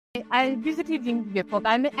I basically didn't give a fuck.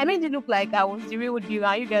 I made it look like I was the real deal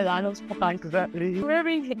and you guys are not fucking. Exactly.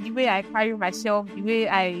 Remembering the way I carry myself, the way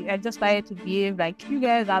I just started to behave, like you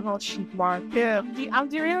guys are not shit, man. Yeah. I'm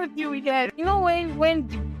the real deal with guys. You know when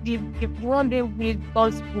the one day we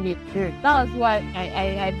does it, that was why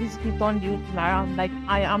I basically turned the whole thing around. Like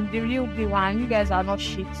I am the real deal and you guys are not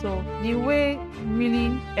shit. So the way you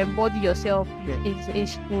really embody yourself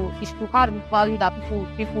is to have the value that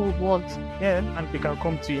people would want. Yeah, and they can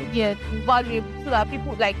come to you. Yeah, valuable so that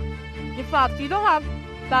people like. In fact, you don't have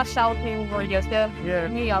that shouting for yourself. Yeah.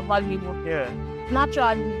 Me, you're valuable. Yeah.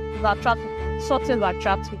 Naturally, you attract something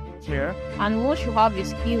attracts people. Yeah. And once you have a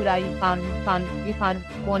skill that you can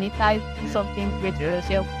monetize something great for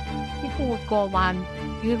yourself, people will come and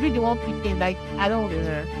you'll be the one picking. Like I don't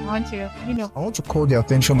want to, I want to call the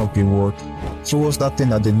attention of the world towards that thing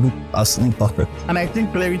that they look as imperfect. And I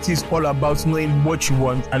think clarity is all about knowing what you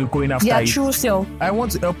want and going after it. true self. I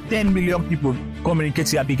want to help 10 million people communicate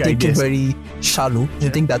their big Thinking ideas. very shallow.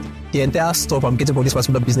 You think that the entire stuff I'm getting from this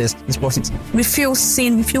particular business is profit. We feel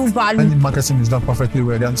seen, we feel When valued. the marketing is done perfectly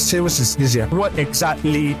well, then sales is easier. What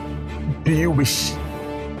exactly do you wish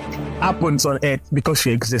happens on earth because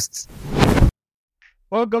she exists?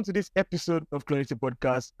 Welcome to this episode of Clarity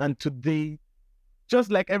Podcast. And today,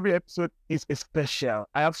 just like every episode, is a special.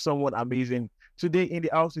 I have someone amazing today in the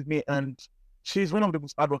house with me, and she's one of the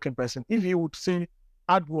most hardworking person. If you would say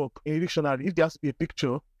hard work in a dictionary, if there has to be a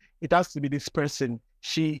picture, it has to be this person.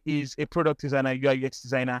 She is a product designer, UI UX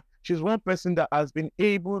designer. She's one person that has been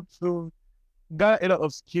able to get a lot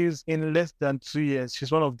of skills in less than 2 years.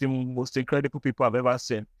 She's one of the most incredible people I've ever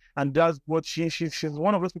seen. And that's what she's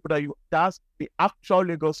one of those people that's the actual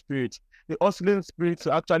Lagos spirit, the oscillating spirit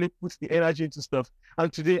to actually put the energy into stuff.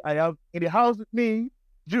 And today I have in the house with me,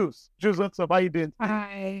 Juice. Juice, what's up? How you doing?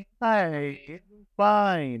 Hi.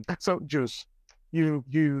 Fine. So Juice, you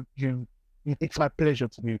it's my pleasure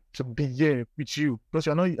to be here with you. Because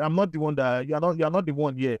I'm not the one that you're not the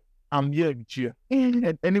one here. I'm here with you.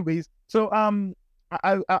 And anyways, so I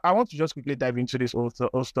want to just quickly dive into this whole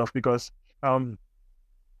stuff because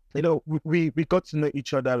we got to know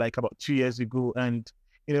each other like about 2 years ago, and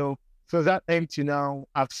so that empty now,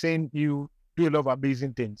 I've seen you do a lot of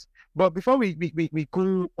amazing things. But before we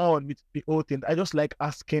go on with the whole thing, I just like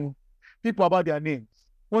asking people about their names.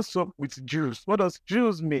 What's up with Juice? What does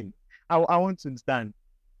Juice mean? I want to understand.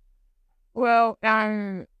 Well,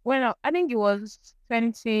 I think it was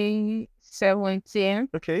 2017.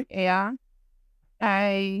 Okay. Yeah.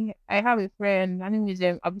 I have a friend. Her name is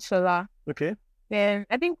Abisola. Okay. Then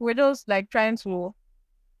I think we're just like trying to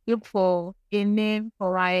look for a name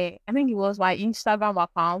for I think it was my Instagram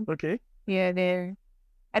account. Okay. Yeah. Then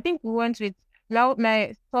I think we went with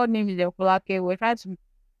my third name is Folake. We're trying to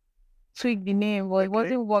tweak the name, but it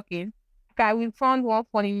wasn't working. Okay, we found one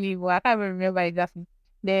funny name, but I can't even remember exactly.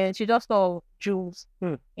 Then she just saw Jules.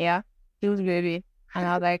 Yeah, Jules baby. And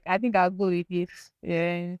I was like, I think I'll go with this.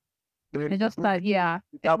 Yeah. And just started,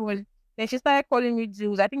 then she started calling me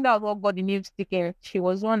Jules. I think that was what got the name sticking. She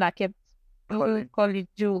was one that kept calling it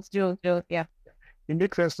Jules. Yeah. It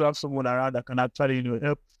makes sense to have someone around that can actually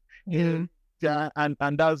help. Yeah. Yeah, and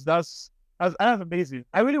that's amazing.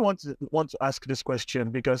 I really want to ask this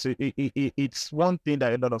question because it's one thing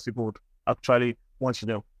that a lot of people would actually want to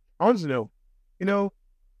know. I want to know,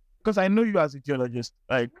 because I know you as a geologist,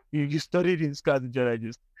 like you studied in school as a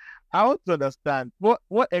geologist. I want to understand what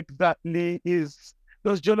exactly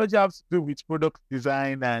does geology have to do with product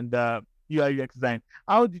design and UI UX design?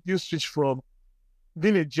 How did you switch from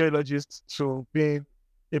being a geologist to being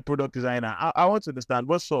a product designer? I want to understand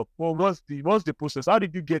what's up. What's the process? How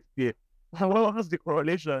did you get there? What was the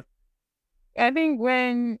correlation? I think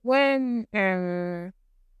when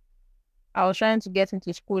I was trying to get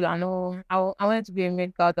into school, I wanted to be a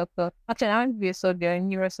medical doctor. Actually, I wanted to be a surgeon,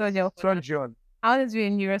 neurosurgeon. Surgeon. I wanted to be a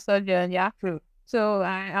neurosurgeon, yeah. So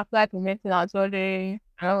I applied for medicine and surgery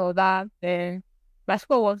and all of that. Then my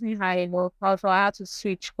score wasn't high enough, so I had to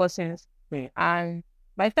switch courses. And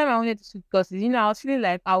by the time I wanted to switch courses, I was feeling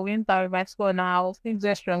like I went out with my score now. I was feeling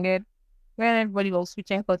very strong. When everybody was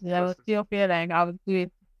switching courses, I was still feeling like I would do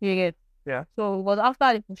it. You get? Yeah. So it was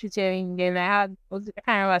after the computing, then I can't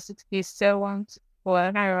remember 67, or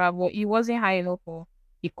I can't remember, but it wasn't high enough for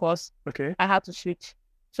the course. Okay. I had to switch.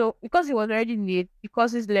 So because it was already late, the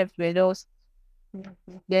courses left were those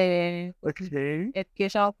the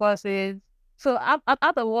educational courses. So out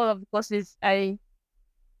of all of the courses, I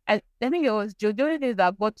think it was the only things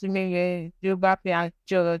that got to me were geography and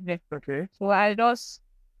geology. Okay. So I just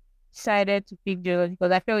decided to pick geology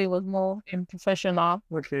because I felt it was more professional.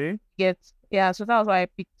 Okay. So that was why I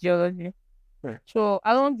picked geology. Yeah. So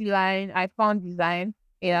along the line, I found design.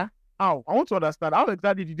 Yeah. how? I want to understand how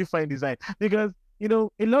exactly did you find design? Because a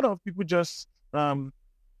lot of people just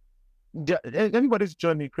everybody's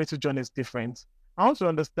journey, creative journey is different. I want to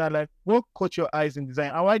understand like what caught your eyes in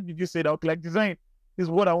design, and why did you say that okay, like design is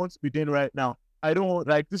what I want to be doing right now. I don't want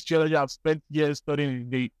like this geology I've spent years studying in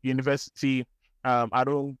the university. I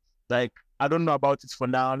don't know about it for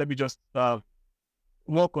now. Let me just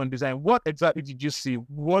work on design. What exactly did you see?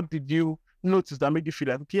 What did you notice that made you feel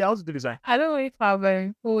like okay, I want to do design? I don't know if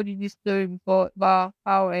I've told you this story before about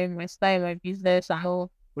how I started my business and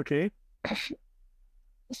all. Okay.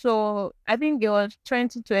 So I think it was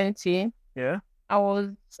 2020. Yeah. I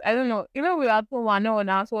don't know, we were at home and all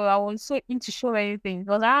now, so I was so into so many things.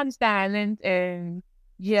 Because I understand I learned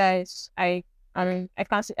GIS. I can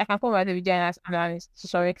call myself a GIS analyst to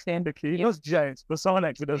some extent. Okay, not GIS, but someone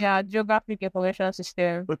like with us. Yeah, Geographic Information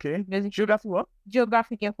System. Okay. Basically, Geography what?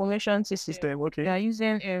 Geographic Information System. Okay. Yeah,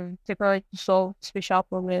 using technology to solve special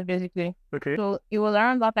problems, basically. Okay. So it was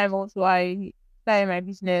around that time also I started my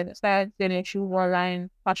business. I started selling shoes online,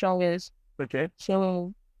 fashion wears. Okay.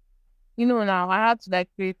 So now I had to like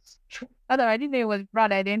create. Although I didn't know it was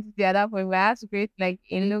brand identity at that point, but I had to create like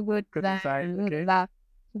a logo design. Okay. That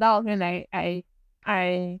was when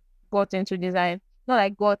I got into design. Not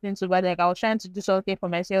like got into, but like I was trying to do something for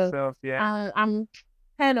myself. Yeah. And I'm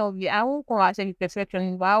kind of I won't call myself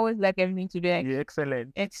perfection, but I always like everything to be like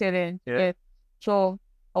excellent. Yeah. So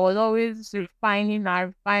I was always refining.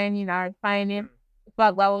 In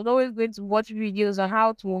fact, I was always going to watch videos on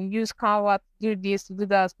how to use Canva to do this, to do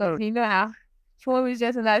that stuff. How for me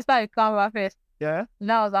just and I started Canva first. Yeah. And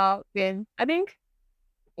that was how then I think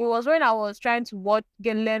it was when I was trying to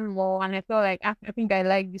learn more, and I felt like I think I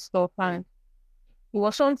like this stuff, and it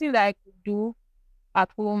was something that I could do at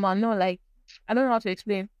home and not like I don't know how to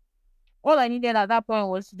explain. All I needed at that point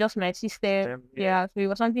was just my system. Yeah. So it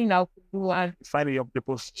was something that I could do and finally up the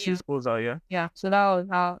proposal, yeah. Yeah. So that was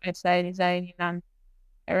how I started designing, and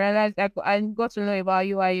I realized I got to know about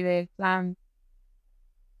UI UX and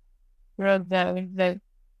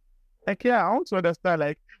like I want to understand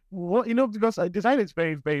like what because design is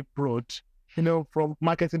very, very broad. From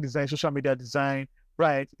marketing design, social media design,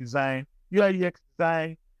 design, UI UX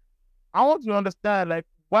design. I want to understand like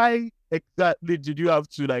why exactly did you have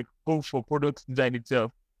to like go for product design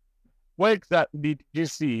itself? What exactly did you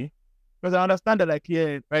see? Because I understand that like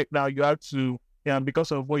right now you have to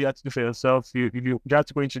because of what you have to do for yourself, you have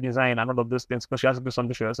to go into design and all of those things because you have to do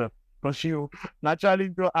something for yourself. Because you naturally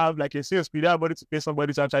don't have like a sales speed, ability to pay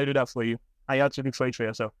somebody to actually do that for you, and you have to look for it for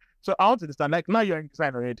yourself. So I want to understand, like now you're in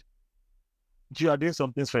design already, you are doing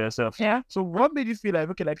some things for yourself. Yeah. So what made you feel like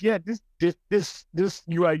okay, like this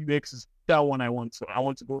UI UX is that one I want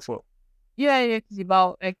to go for? UI UX is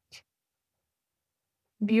about like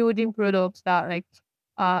building products that like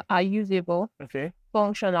are usable, okay,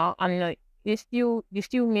 functional, and like they still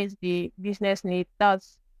meet the business need.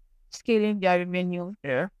 That's scaling their revenue.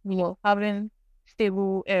 Yeah. Having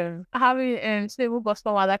stable stable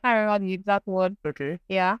customers. I can't remember the exact word. Okay.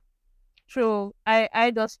 Yeah. So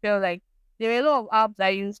I just felt like there were a lot of apps I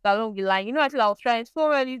used along the line. I think I was trying so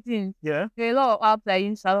many things. Yeah. There were a lot of apps I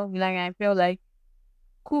used along the line, and I felt like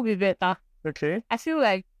could be better. Okay. I feel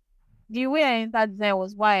like the way I entered design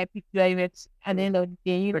was why I picked UI UX at the end of the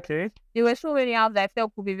day. Okay. There were so many apps that I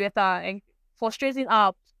felt could be better and frustrating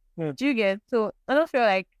apps. Yeah. Do you get? So I don't feel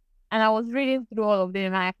like, and I was reading through all of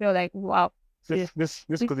them, and I felt like, wow, this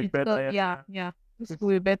could be better. Yeah, this could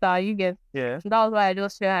be better. You get? Yeah. So that was why I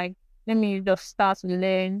just feel like let me just start to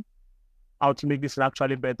learn how to make this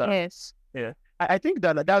actually better. Yes. Yeah. I think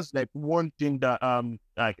that that's like one thing that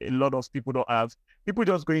like a lot of people don't have. People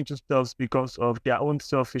just go into stuff because of their own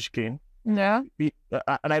selfish gain. Yeah. And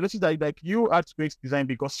I noticed that like you had to make design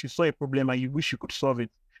because you saw a problem and you wish you could solve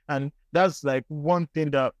it. And that's like one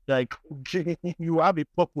thing that like you have a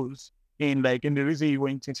purpose in the reason you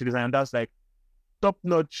went into design. And that's like top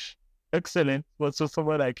notch, excellent. But so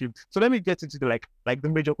someone like you. So let me get into the the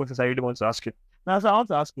major questions I really want to ask you. Now, so I want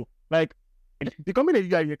to ask you, like, becoming a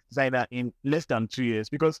UI UX designer in less than 2 years,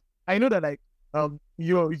 because I know that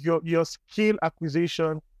your skill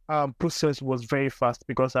acquisition process was very fast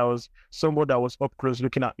because I was someone that was up close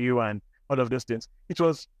looking at you and all of those things. It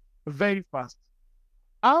was very fast.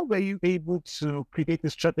 How were you able to create a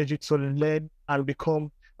strategy to learn and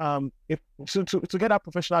become to get a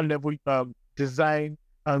professional level design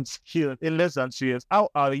and skill in less than 2 years? How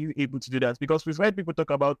are you able to do that? Because we've heard people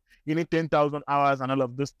talk about you need 10,000 hours and all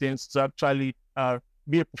of those things to actually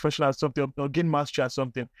be a professional at something or gain mastery at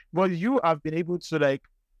something. But you have been able to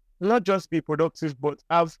not just be productive, but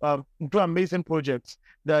have do amazing projects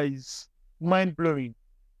that is mind blowing.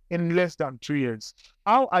 in less than 2 years.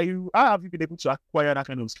 How have you been able to acquire that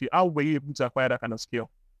kind of skill? How were you able to acquire that kind of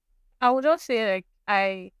skill? I would just say like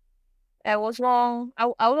I was wrong. I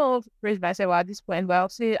would not praise myself at this point, but I'll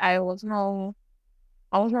say I was not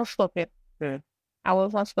stopping. Yeah. I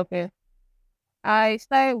was not stopping. I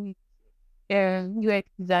started with UX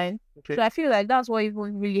design. Okay. So I feel like that's what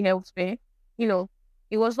even really helped me. You know,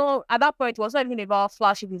 it was not at that point. It was not even about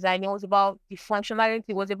flashy design. It was about the functionality.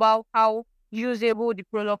 It was about how usable the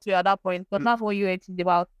product were at that point. But that's what UX is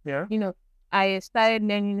about. Yeah. You know, I started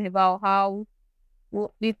learning about how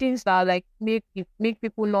the things that like make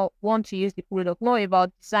people not want to use the product. Not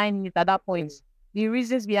about designing it at that point. The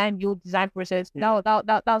reasons behind the whole design process. Yeah.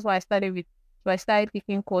 That's what I started with. So I started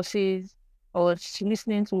taking courses. I was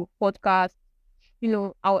listening to podcasts. You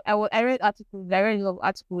know, I read articles. I read a lot of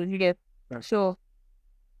articles. You get Right. so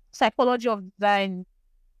psychology of design.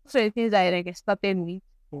 So the things that I like started with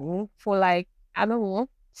Mhm. for like I don't know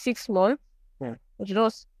 6 months. Yeah. Which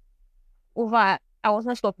was over. I was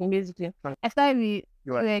not stopping basically. Right. I started with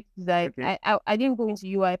UI. UX design. Okay. I didn't go into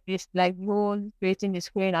UI first, like whole creating the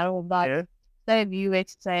screen and all of that. Yeah. Started with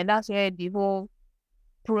UX design. That's where the whole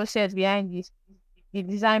process behind this, the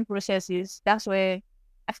design processes. That's where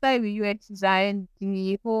I started with UX design,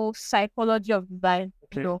 the whole psychology of design.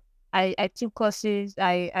 Okay. You know, I took courses,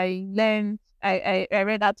 I learned, I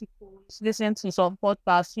read articles, listened to some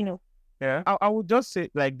podcasts, you know. Yeah. I would just say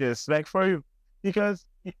it like this, like for you, because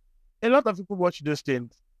a lot of people watch those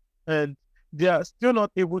things and they are still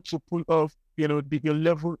not able to pull off, your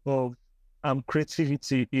level of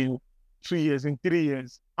creativity in 2 years, in 3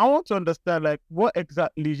 years. I want to understand, like, what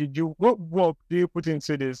work do you put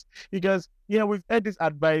into this? Because, we've heard this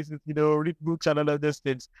advice, read books and all of those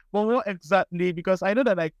things. But what exactly? Because I know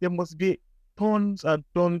that, like, there must be tons and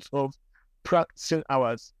tons of practicing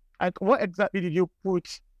hours. Like, what exactly did you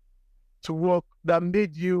put to work that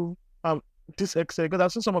made you this excel? Because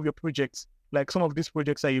I've seen some of your projects, like some of these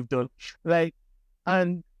projects that you've done, like,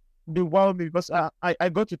 and they wow me because I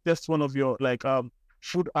got to test one of your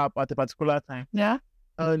food app at a particular time. Yeah.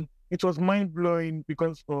 And it was mind blowing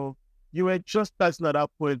because of you were just starting at that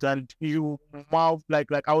point and you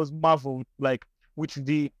like I was marveled like with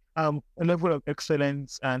the level of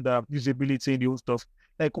excellence and usability and the whole stuff.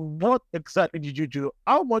 Like, what exactly did you do?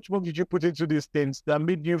 How much work did you put into these things that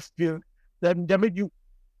made you feel that made you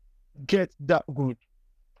get that good?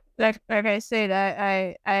 Like I said,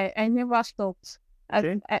 I never stopped.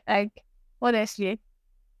 Okay. Like honestly,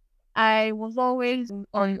 I was always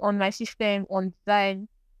on my system on design.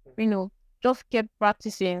 You know, just kept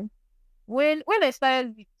practicing. When I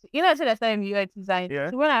started, I said I started with UI design. Yeah.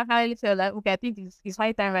 So when I finally felt like, okay, I think it's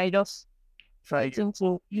high time I just Try get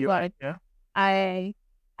into UI. Yeah. I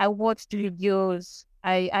watched videos.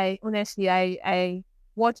 I honestly I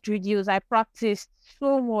watched videos. I practiced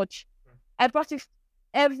so much. I practiced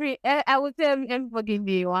I would say every fucking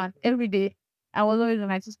day, every day. I was always on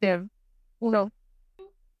my system. You know,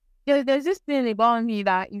 there's this thing about me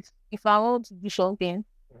that if I want to do something,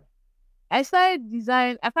 I started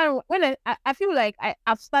design. I find when I feel like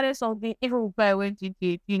I've started something even before I went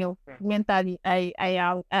into it. Mentally,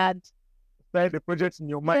 I had Like the projects in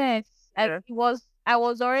your mind. yes. I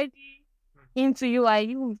was already into UI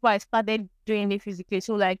even before I started doing it physically.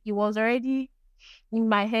 So like it was already in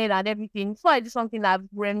my head and everything. So I did something I've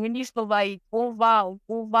reminisced over it over and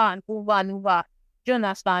over and over and over. Do you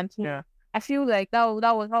understand? Yeah. I feel like that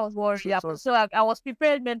was what really happened. So like, I was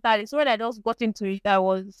prepared mentally. So when I just got into it, it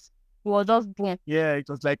was just boom. Yeah, it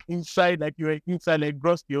was like inside, like you were inside, like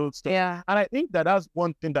gross the old stuff. Yeah. And I think that's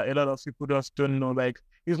one thing that a lot of people just don't know. Like,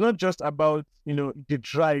 it's not just about, the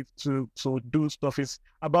drive to do stuff. It's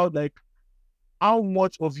about like how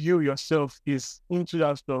much of you yourself is into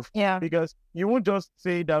that stuff. Yeah. Because you won't just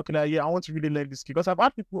say that, okay, I want to really learn this skill. Because I've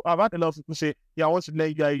had a lot of people say, I want to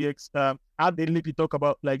learn UI UX. I had a lady talk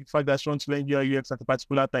about like the fact that she wants to learn UI UX at a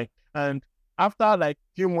particular time. And after like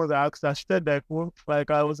few months, I asked her, she said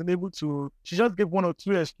like I wasn't able to. She just gave 1 or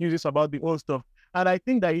 2 excuses about the old stuff. And I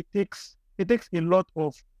think that it takes a lot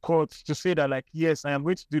of guts to say that, like, yes, I am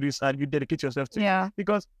going to do this, and you dedicate yourself to it.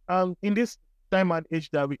 Because in this time and age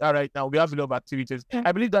that we are right now, we have a lot of activities. Yeah.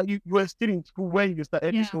 I believe that you were still in school when you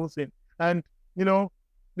started this whole thing, and the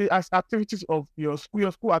activities of your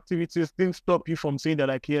school activities didn't stop you from saying that,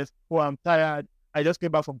 like, yes, I'm tired, I just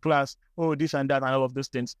came back from class, this and that and all of those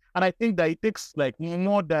things. And I think that it takes like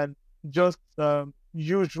more than just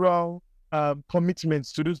usual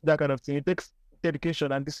commitments to do that kind of thing. It takes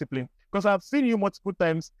dedication and discipline, because I've seen you multiple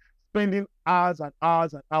times spending hours and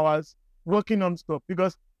hours and hours working on stuff.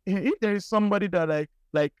 Because if there is somebody that like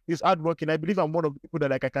like is hardworking. I believe I'm one of the people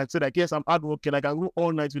that like I can say like, yes, I'm hardworking. I can go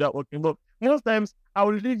all night without working. But most times I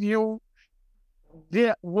will leave you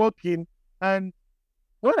there working, and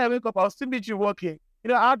when I wake up, I'll still meet you working.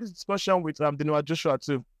 I had this discussion with Denoa Joshua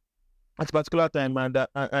too at a particular time,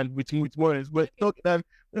 and with Morris. But talking, and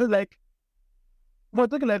it was like, we're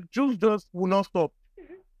talking like Jules just will not stop.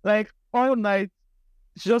 Like all night,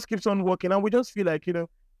 she just keeps on working, and we just feel like,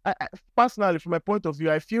 I personally, from my point of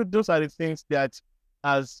view, I feel those are the things that,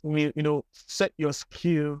 as we, set your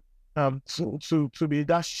skill to be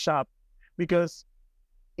that sharp, because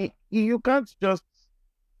you can't just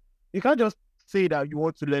say that you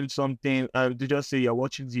want to learn something and to just say you're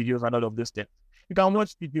watching videos and all of those things. You can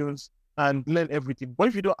watch videos and learn everything, but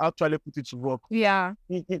if you don't actually put it to work,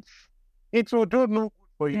 it will do no good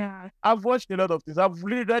for you. Yeah. I've watched a lot of things. I've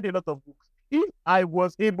really read a lot of books. If I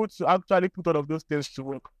was able to actually put all of those things to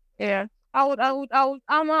work, Yeah. I would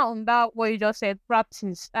hammer on that what you just said,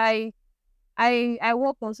 practice. I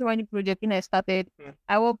worked on so many projects when I started.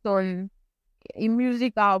 I worked on a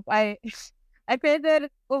music app. I created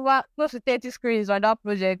over close to 30 screens on that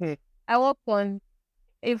project. I worked on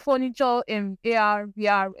a furniture AR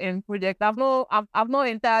VR project. I've not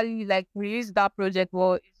entirely like released that project,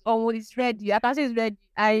 but it's ready. I can say it's ready.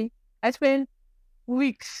 I spent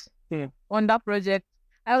weeks on that project.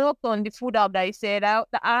 I worked on the food app that I said.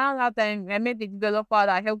 Around that time, I met the developer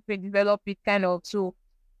that helped me develop it, kind of. So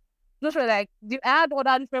those were like I had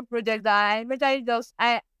other different projects that I eventually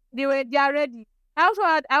they are ready. I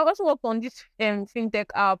also worked on this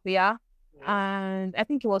fintech app, and I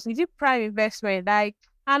think is it Prime Investment. Like,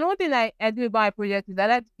 and one thing I do about my project is I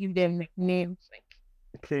like to give them like names. Like,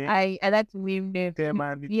 okay, I like to name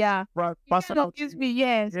them. Yeah, personal. Gives me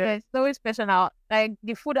yes, it's always personal. Like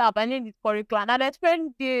the food app, I named it Curry Clan, and I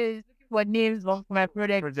spent days looking for names for my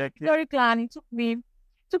project. Curry Clan. It took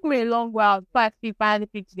me a long while to finally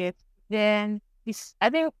picked it. Then I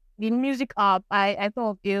think the music app, I thought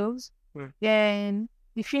of Ills. Then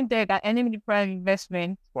the fintech, I named the Prime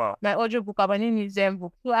Investment. Wow. My audio book app, I named it Zen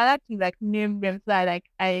Book. So I like to like name them.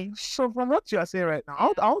 So from what you are saying right now,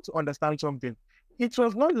 I want to understand something. It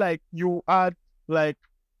was not like you had like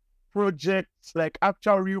projects, like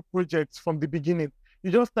actual real projects from the beginning.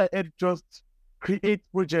 You just started create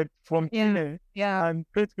projects from thin air and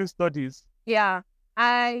create case studies. Yeah.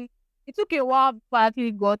 It took a while before I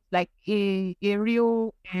actually got like a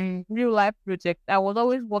real life project. I was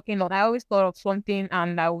always working on. I always thought of something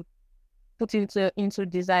and I would put into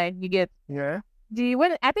design. You get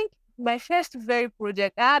when I think my first very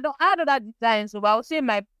project. I had other designs, so I would say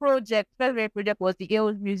my first very project was the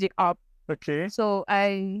Ailes music app. Okay. So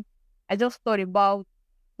I just thought about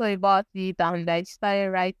it and I started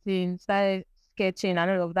writing, started sketching and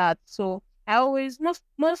all of that. So I always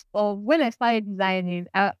most of when I started designing,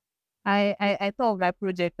 I thought of my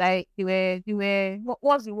project. They were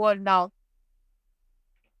what's the word now?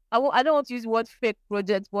 I don't want to use the word fake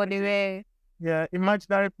projects, but they were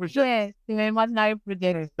imaginary projects. Yes, they were imaginary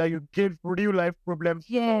projects that you gave real life problems.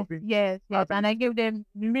 Yes, and I gave them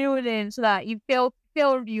real names so that it felt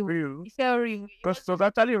real. It felt real because it was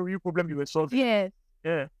actually a real problem you were solving. Yes.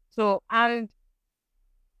 Yeah. So and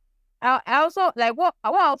I also like what I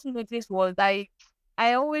also noticed was like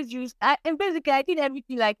I always used and basically I did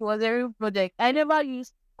everything like it was a real project. I never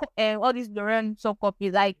used all these Loren sub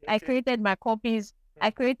copies. Like I created my copies.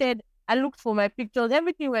 I looked for my pictures.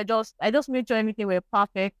 Everything I just made sure everything were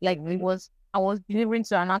perfect. Like I was delivering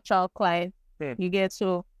to an actual client. You get,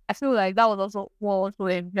 so I feel like that was also what also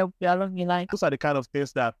helped me along the line. Those are the kind of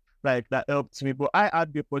things that helped me. But I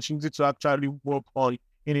had the opportunity to actually work on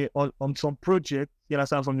some projects, you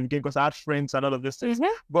understand, from the beginning, because I had friends and all of these things.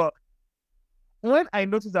 But when I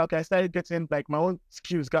noticed that I started getting like my own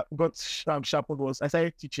skills got sharpened, was I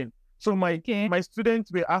started teaching. So my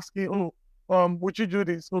students were asking, would you do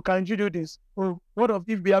this? Or can you do this? Or what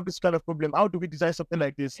if we have this kind of problem? How do we design something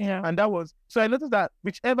like this? And that was, so I noticed that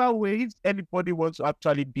whichever way, if anybody wants to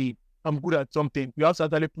actually be good at something, we have to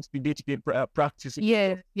actually put the day-to-day practice.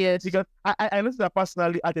 Yes. Because I noticed that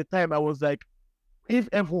personally at the time, I was like, if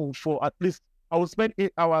ever for at least, I would spend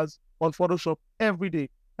 8 hours on Photoshop every day.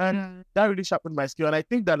 And that really sharpened my skill. And I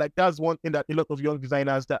think that like that's one thing that a lot of young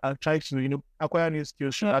designers that are trying to, acquire new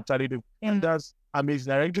skills should actually do. And that's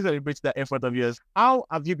amazing. I really celebrate that effort of yours. How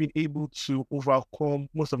have you been able to overcome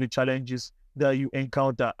most of the challenges that you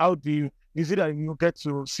encounter? How do is it that you get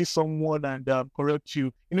to see someone and correct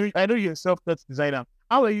you? I know you're a self-taught designer.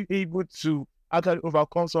 How are you able to actually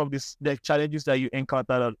overcome some of the challenges that you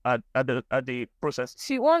encountered at the process?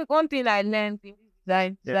 See, one thing I learned in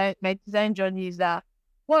design, my design journey is that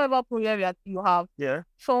whatever problem that you have,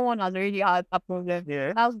 someone has already had a problem.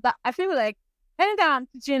 Yeah. I feel like anytime I'm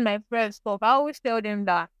teaching my friends stuff, I always tell them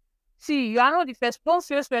that, see, you are not the first. Don't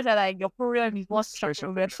feel special like your problem is not Special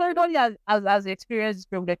problem. So you don't as experience this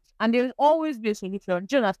problem, and there will always be a solution.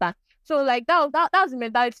 Do you understand? So like that's the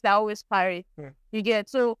mentality that I always carry. You get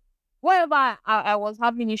so. Whenever I was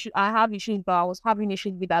having issues, I have issues, but I was having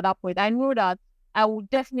issues with at that point. I know that I will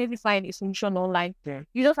definitely find a solution online.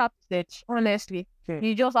 You just have to search, honestly.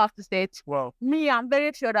 You just have to search. Wow. Me, I'm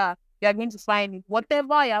very sure that you are going to find it.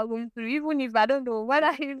 Whatever you are going through, even if I don't know whether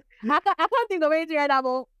I can't think of anything right now,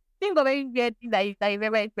 but think of anything that you've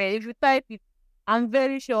ever experienced. If you type it, I'm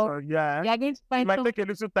very sure you are going to It find might take a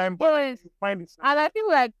little time, but Yes. you find it. And I feel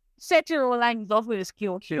like searching online is also a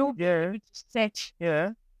skill. Yeah. Search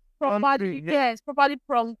Yeah. properly, properly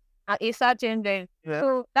prompt a search engine. Yeah.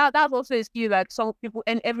 So that's also a skill like some people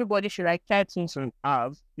and everybody should like try to. Some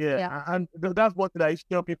apps, and that's what I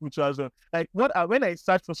tell people to as well. Like when I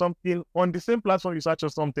search for something on the same platform you search for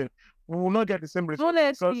something, we will not get the same result.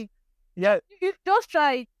 Honestly, Yeah, you just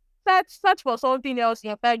try search for something else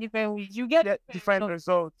in 5 different ways. You get different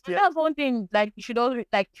results. And Yeah, that's one thing like you should always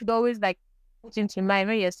like put into mind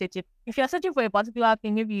when you're searching. If you're searching for a particular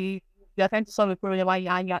thing, maybe you're trying to solve a problem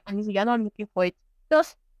and you're not looking for it,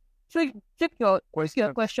 just check your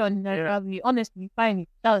question. Honestly, find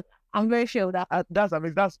it. I'm very sure of that. That's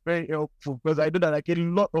amazing. That's very helpful because I know that like a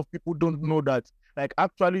lot of people don't know that. Like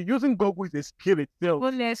actually using Google is a skill itself.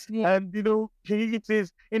 Honestly. And it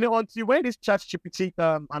is until when this ChatGPT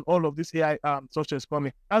and all of this AI software is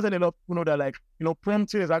coming, as a lot of people know that like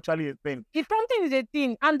prompting is actually a thing. The prompting is a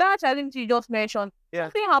thing, and that challenge you just mentioned.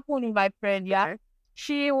 Something happened with my friend. Yeah.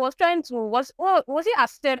 She was trying to was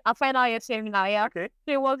it a final year seminar, yeah? Okay.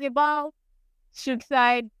 So it was about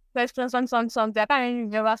suicide questions on something. I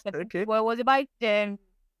can't remember. Okay. But it was about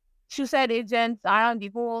suicide agents around the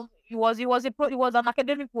whole. It was an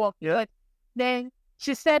academic work. Yeah. But then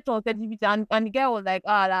she said on television, and the girl was like,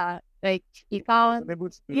 like he can't.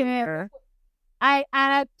 Yeah.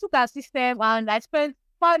 I took her system and I spent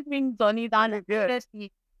 5 minutes on it, and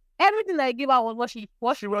honestly, everything I gave her was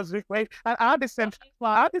what she was required. And I had the same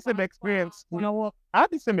experience. I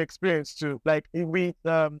had the same experience too. Like with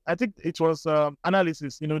I think it was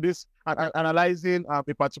analysis. This analyzing a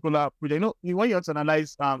particular project. When you have to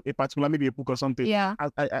analyze a particular maybe a book or something. Yeah.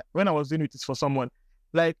 When I was doing it for someone,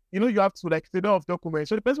 like you have to like set off documents.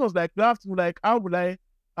 So the person was like, you have to like, how would I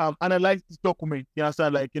analyze this document? You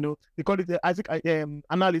understand? Like they call it I think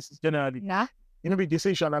analysis generally. Yeah. Maybe they say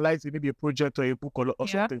you should analyze it, maybe a project or a book or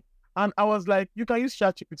something. And I was like, you can use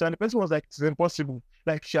ChatGPT. And the person was like, it's impossible.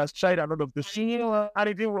 Like, she has tried a lot of this. And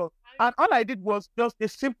it didn't work. And all I did was just a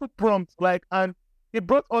simple prompt, and it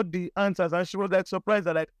brought all the answers. And she was like surprised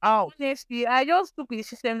that, like, how? Honestly, I just took the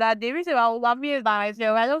system that the reason I was amazed by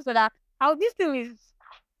myself. I just said that how this thing is.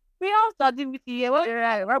 We all started with you.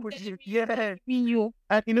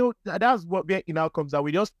 And that's what where it now comes that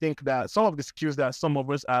we just think that some of the skills that some of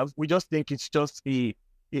us have, we just think it's just a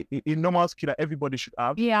normal skill that everybody should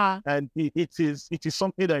have. Yeah. And it is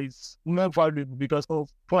something that is more valuable because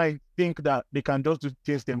of clients think that they can just do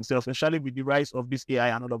things themselves, especially with the rise of this AI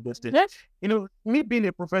and all of those things. Yes. Me being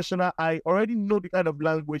a professional, I already know the kind of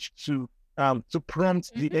language to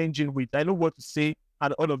prompt the engine with. I know what to say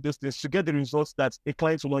and all of those things to get the results that a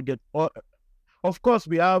client will not get. Of course,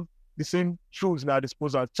 we have the same tools in our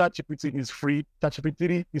disposal. ChatGPT is free.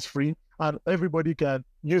 ChatGPT is free, and everybody can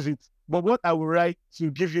use it. But what I will write to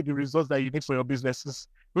give you the results that you need for your business is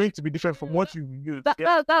going to be different from what you use.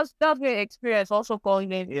 That's where experience also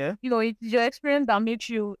calling in. Yeah. It's your experience that makes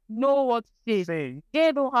you know what to say.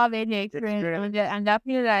 They don't have any experience. And I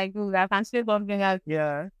feel like, I can say something like,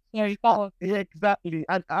 yeah, exactly.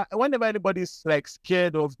 And whenever anybody's like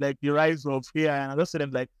scared of like the rise of AI, and I just say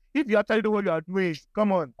them like, if you actually know what you are doing,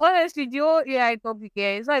 come on. Honestly, the whole AI topic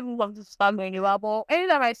here, it's not even something to start going about. But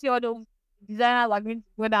anytime I see all those designers are going to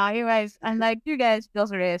go down AIs, and like, you guys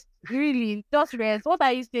just rest. Really, just rest. What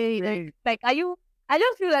are you saying? Like, are you? I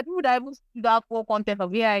just feel like people that even do that whole content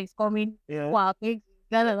of AI is coming. Yeah. Wow, I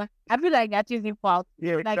feel like they're choosing for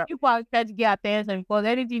like people are trying to get attention because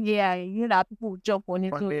anything AI, that people will jump on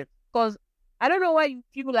it. Because I don't know why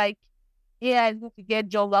people like AI is going to get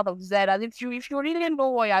jobs out of designers. If you really know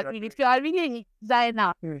what you're doing, if you are really a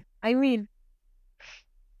designer, I mean,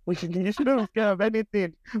 you shouldn't care of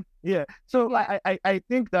anything. Yeah. So I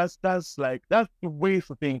think that's the way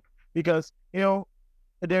to think because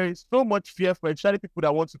there is so much fear for especially people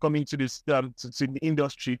that want to come into this to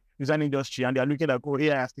the design industry, and they are looking at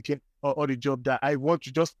AI has taken all the job that I want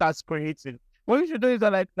to just start creating. What you should do is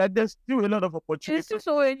that like there's still a lot of opportunities. There's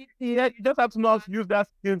still so many things. Yeah, you just have to know how to use that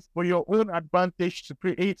skills for your own advantage to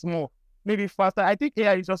create more, maybe faster. I think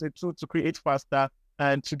AI is just a tool to create faster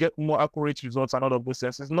and to get more accurate results and all of those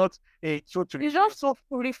things. It's not a totally. It's just so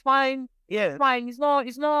refined. Yeah. Fine. It's not.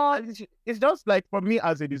 It's just like for me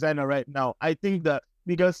as a designer right now, I think that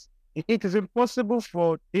because it is impossible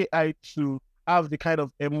for AI to have the kind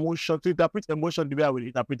of emotion, to interpret emotion the way I would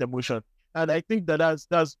interpret emotion. And I think that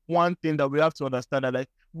that's one thing that we have to understand, that like,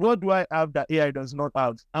 what do I have that AI does not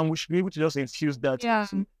have? And we should be able to just infuse that. Yeah.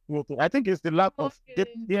 I think it's the lack of deep,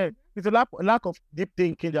 Okay. it's the lack of deep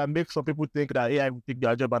thinking that makes some people think that AI will take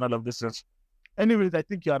their job and all of this things. Anyways, I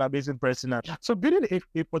think you're an amazing person. So building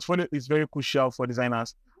a portfolio is very crucial for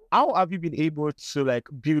designers. How have you been able to like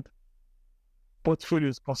build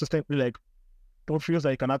portfolios consistently, like portfolios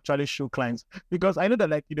that you can actually show clients? Because I know that,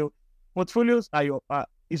 like, portfolios are your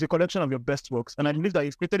is a collection of your best works, and I believe that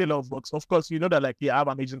you've created a lot of works. Of course, you know that, like, you have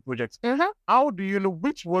amazing projects. How do you know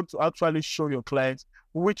which one to actually show your clients,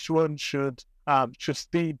 which one should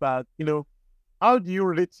stay back? How do you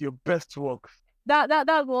rate your best works?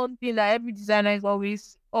 That's one thing that every designer is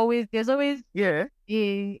always there's always Yeah.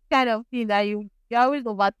 a kind of thing that you're always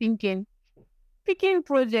overthinking. Picking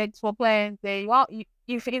projects for clients, if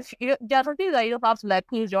there are some things that you don't have to like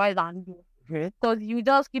close your eyes and do, because you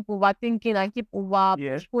just keep overthinking and keep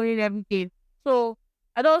postponing everything. So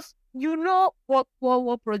I just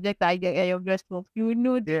what project are your best work. You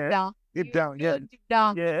know deep down. Deep down, yeah. Deep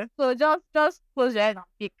down. Yeah. So just close your eyes and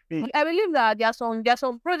pick. I believe that there are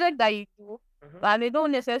some projects that you do, and they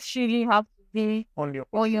don't necessarily have to be On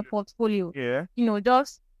your portfolio. Yeah.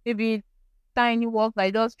 Just maybe tiny work that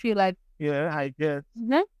I just feel like. Yeah, I guess.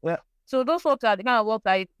 Yeah. So those works are the kind of work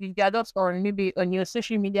that they are just on maybe on your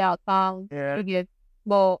social media account. Yeah.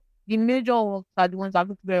 But the major works are the ones that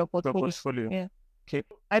look very Portfolio. Yeah. Okay.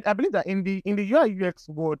 I believe that in the UI UX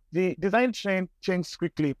world, the design trend changes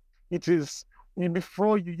quickly. It is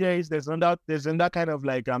before UX, there's another kind of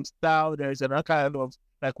like style, there's another kind of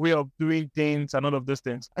like way of doing things and all of those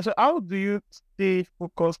things. And so how do you stay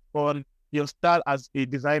focused on your style as a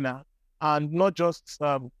designer and not just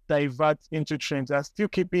divert into trends and still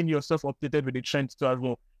keeping yourself updated with the trends too as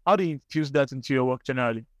well? How do you infuse that into your work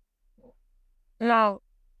generally? Now,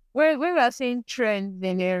 when we are saying trends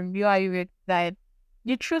in UI UX design,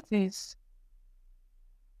 the truth is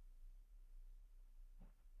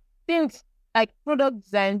things like product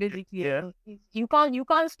design basically. Yeah. You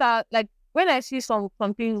can't start like when I see some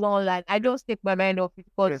things online, I just take my mind off it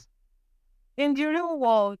because in the real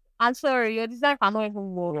world, I'm sorry, your design cannot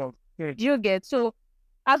even work. Do you get? So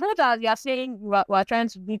as much as you're saying we're trying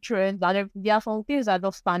to do trends and everything, there are some things that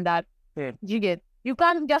are standard. Yeah. Do you get? You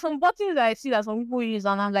can't. There are some buttons that I see that some people use,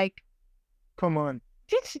 and I'm like, come on,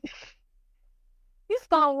 this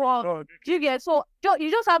can't work. Oh, do you get? So you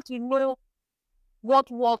just have to know what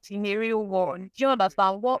works in a real world. Do you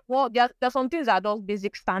understand? What there are some things that are just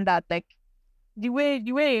basic standard, like the way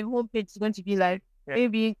a homepage is going to be like.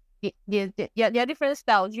 Maybe there are different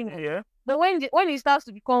styles, Yeah. But when it starts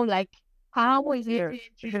to become like, how is it?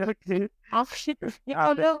 I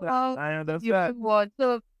understand.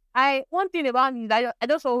 So one thing about me is that I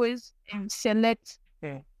just always select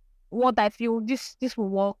what I feel this will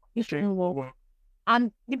work, this will work.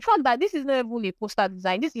 And the fact that this is not even a poster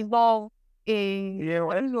design, this is not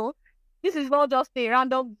this is not just a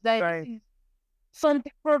random design. Right. This is some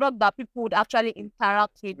product that people would actually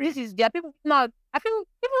interact with. This is there are people now. I feel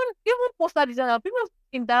even poster designer, people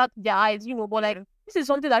interact with their eyes, but like this is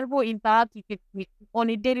something that people interact with on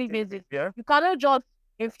a daily basis. Yeah. You cannot just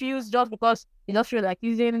infuse just because you just feel like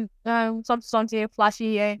using something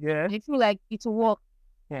flashy here. Yeah. You feel like it will work.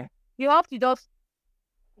 Yeah. You have to just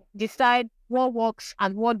decide what works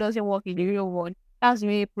and what doesn't work in the real world. That's the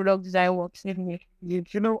way product design works.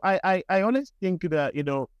 I always think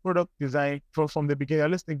that, product design from the beginning, I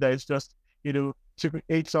always think that it's just, to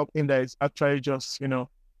create something that is actually just,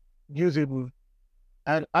 usable.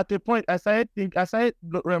 And at the point, I started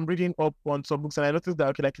reading up on some books, and I noticed that,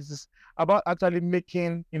 okay, like this is about actually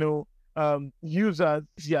making, users,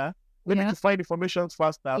 maybe to find information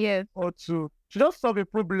faster, or to just solve a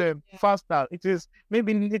problem faster. It is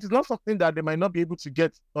not something that they might not be able to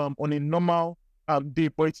get on a normal day,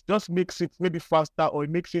 but it just makes it maybe faster, or it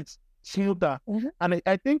makes it smoother. And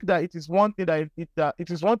I think that it is one thing that it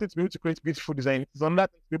is one thing to be able to create beautiful design. It is another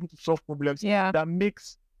thing to be able to solve problems that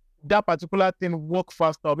makes that particular thing work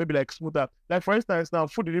faster, or maybe like smoother. Like for instance, now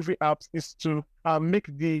food delivery apps is to make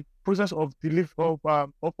the process of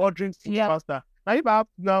ordering food faster. Now if I have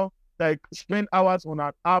to now like spend hours on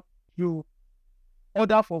an app to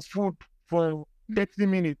order for food for 30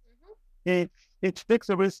 minutes, it takes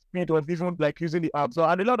away speed of even like using the app. So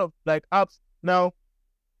and a lot of like apps now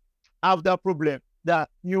have that problem that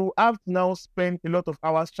you have to now spend a lot of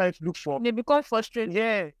hours trying to look for. They become frustrated.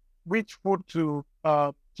 Yeah, which food to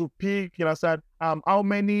to pick, you understand, how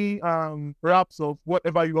many wraps of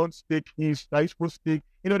whatever you want to take are you supposed to take.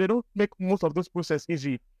 They don't make most of those process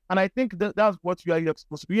easy. And I think that's what UI UX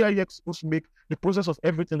supposed to do. UI UX supposed to make the process of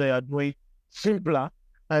everything that you're doing simpler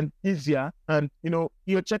and easier. And your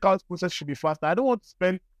checkout process should be faster. I don't want to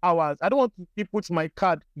spend hours. I don't want to input my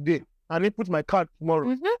card today and input my card tomorrow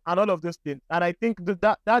and all of those things. And I think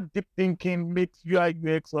that deep thinking makes UI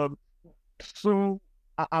UX so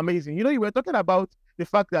amazing. You were talking about the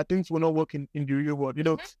fact that things will not work in the real world.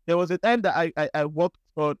 There was a time that I worked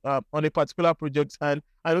on a particular project, and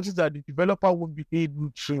I noticed that the developer won't be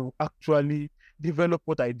able to actually develop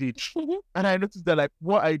what I did. And I noticed that like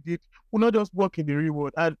what I did will not just work in the real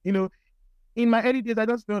world. And in my early days, I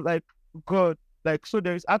just felt like, God, like, so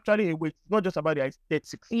there is actually a way. It's not just about the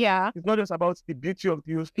aesthetics. Yeah. It's not just about the beauty of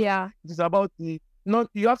the use. Yeah. It's about you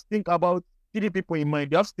have to think about the people in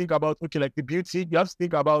mind. You have to think about, okay, like the beauty. You have to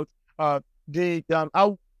think about the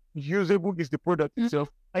how usable is the product itself.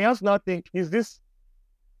 And you have to now think, is this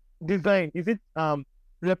design, is it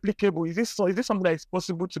replicable? Is this something that is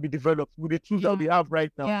possible to be developed with the tools that we have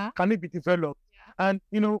right now? Yeah. Can it be developed? And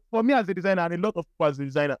for me as a designer, and a lot of people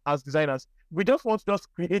as designers, we just want to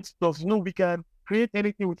just create stuff. We can create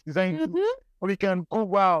anything with design tools, or we can go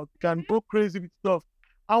wild, we can go crazy with stuff,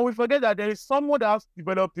 and we forget that there is someone that has to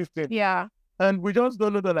develop this thing. Yeah. And we just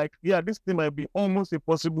don't know that, like, this thing might be almost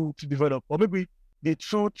impossible to develop, or maybe the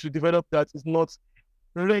tool to develop that is not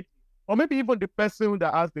ready, or maybe even the person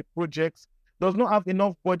that has the projects does not have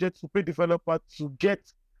enough budget to pay developer to get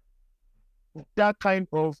that kind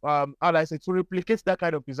of to replicate that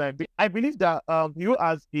kind of design. I believe that you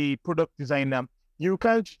as a product designer, you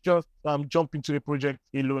can't just jump into a project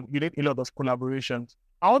alone. You need a lot of collaborations.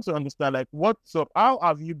 I want to understand, like, what's up? How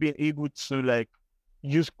have you been able to like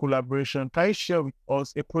use collaboration? Can you share with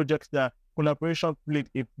us a project that collaboration played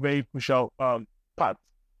a very crucial part?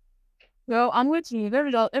 Well, I'm going to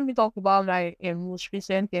let me talk about my most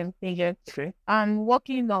recent project. Okay. I'm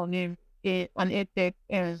working on an edtech.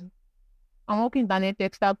 I'm working on an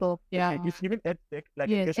edtech startup. Yeah. Okay. It's even edtech, like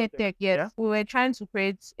yes, edtech. Yes. Yeah? We were trying to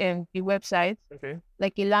create the website. Okay.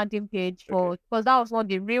 Like a landing page for, because that was not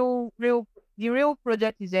the real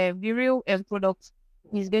project. Is the real product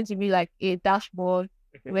is going to be like a dashboard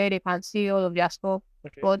where they can see all of their stuff.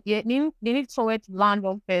 Okay. But they need somewhere to land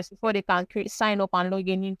on first before they can sign up and log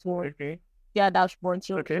in into their dashboard.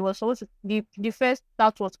 So it was supposed to, the first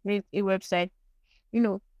start was create a website.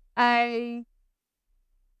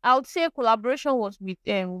 I would say collaboration was with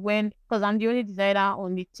because I'm the only designer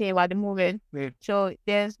on the team at the moment. So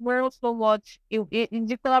there's so much.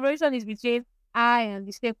 The collaboration is between I and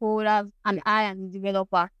the stakeholders and I and the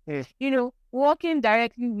developer. Working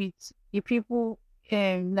directly with the people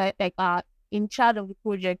like in charge of the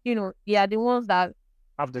project. They are the ones that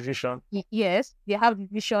have the vision. Yes, they have the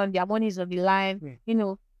vision. Their money is on the line.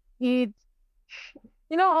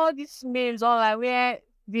 All these memes all like where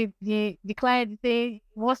the client say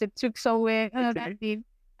wants a tweak somewhere. That thing.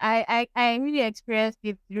 I really experienced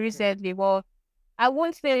it recently, but I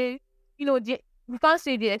won't say we can't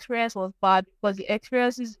say the experience was bad, because the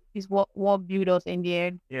experience is what built us in the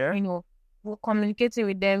end. Yeah. We're communicating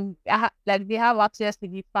with them, like they have access to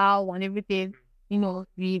the file and everything.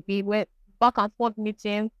 We went back and forth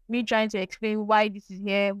meeting, me trying to explain why this is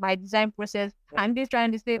here, my design process, and they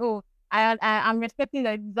trying to say, oh, I'm respecting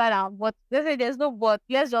the designer, but they say there's no but.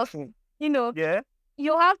 Let's just, Yeah.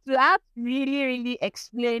 You have to really, really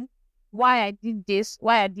explain why I did this,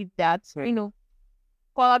 why I did that.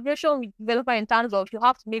 Collaboration with developer in terms of you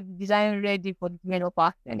have to make the design ready for the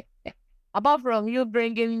developer. Apart from you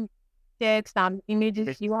bringing text and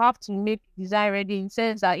images, you have to make design ready in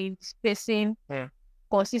sense that it's spacing,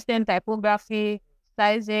 consistent typography,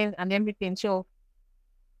 sizing, and everything. So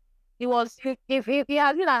it has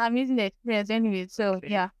been an amazing experience anyway. So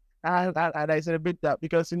yeah. And I celebrate that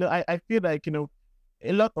because I feel like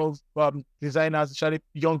a lot of designers, especially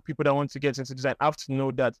young people that want to get into design, have to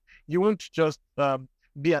know that you won't just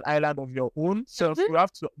be an island of your own self. You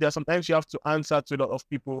have to. There are sometimes you have to answer to a lot of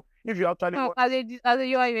people. If you actually as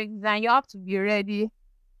a UI design, you have to be ready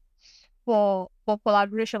for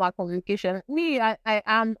collaboration and communication. Me,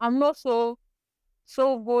 I'm not so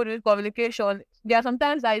good with communication. There are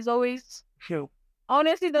sometimes that is always. I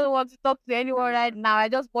honestly don't want to talk to anyone right now.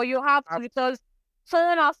 But you have to, because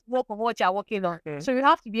someone has to work on what you're working on. So you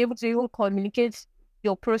have to be able to even communicate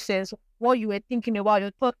your process, what you were thinking about,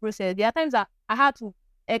 your thought process. There are times that I had to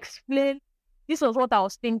explain, this was what I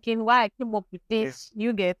was thinking, why I came up with this,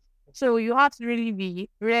 you get. So you have to really be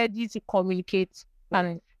ready to communicate.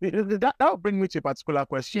 And that will bring me to a particular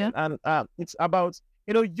question. And it's about,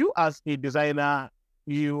 you as a designer,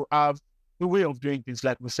 you have the way of doing things,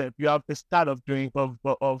 like we said. You have a style of doing of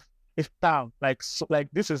a style, like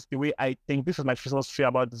this is the way I think. This is my philosophy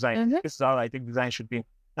about design. Mm-hmm. This is how I think design should be.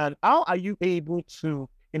 And how are you able to,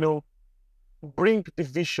 bring the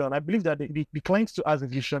vision? I believe that the clients to has a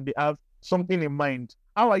vision. They have something in mind.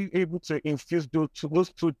 How are you able to infuse those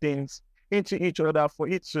two things into each other for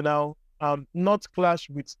it to now not clash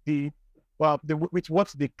with with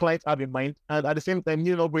what the client have in mind, and at the same time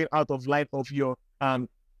you're not going out of line of your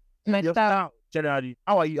My style. generally?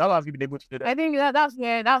 How have you been able to do that? I think that's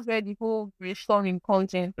where the whole brainstorming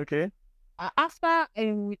comes in. Okay. After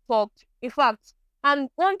we talked, in fact, and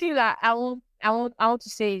one thing that I want to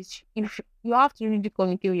say is, if you have to really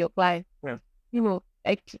communicate with your client. Yeah.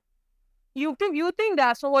 Like you think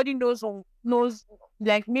that somebody knows,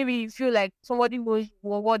 like maybe you feel like somebody knows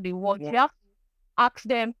what they want. Yeah. You have to ask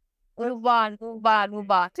them over and over and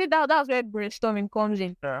over. See, that's where brainstorming comes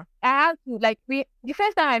in. Yeah. I had to, like, the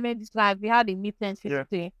first time I met this guy, we had a meeting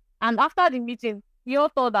physically. And after the meeting, we all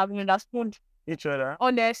thought that we understood Each other.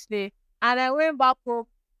 honestly. And I went back home,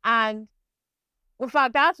 and in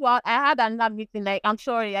fact, that's what I had another meeting. Like, I'm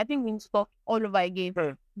sorry, I think we need to talk all over again.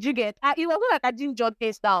 Hmm. Do you get? It was not like I didn't jot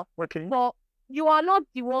this down, Okay. but you are not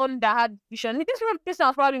the one that had vision. This person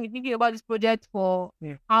has probably been thinking about this project for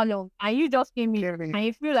how long, and you just came in, and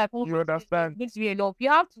you feel like, oh, You understand. this will enough. You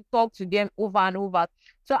have to talk to them over and over.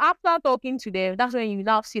 So after talking to them, that's when you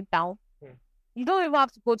now sit down. You don't even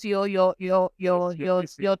have to go to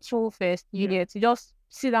your tool first. You get to just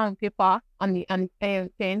sit down on paper and pen,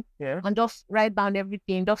 and just write down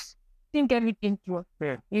everything. Just think everything through.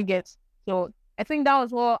 Yeah. You get. So I think that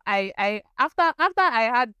was what I after I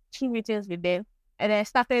had 2 meetings with them, and I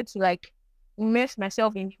started to like immerse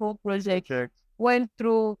myself in the whole project. Went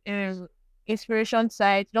through inspiration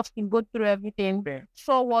side, just to go through everything. Yeah.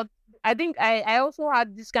 So what I think I also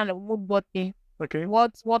had this kind of mood board thing. Okay.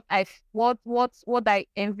 What I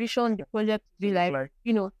envisioned the project to be like,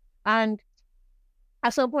 and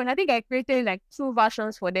at some point I think I created like 2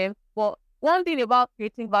 versions for them. But one thing about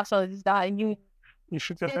creating versions is that you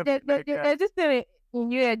should there's this thing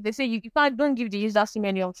in UX, they say you don't give the user too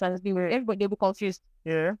many options. Everybody will be confused.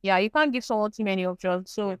 Yeah. Yeah, you can't give someone too many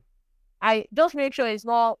options. So I just make sure it's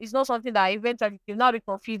not something that eventually you'll not be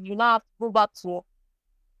confused. You now have to go back to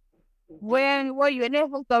where you were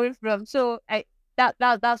never coming from. So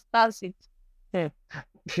that's it. Yeah.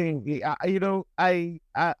 I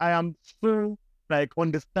am so like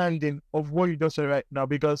understanding of what you just said right now,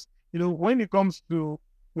 because when it comes to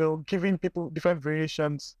giving people different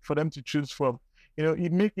variations for them to choose from,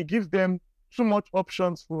 it gives them too much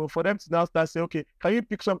options for them to now start saying, okay, can you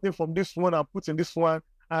pick something from this one and put in this one,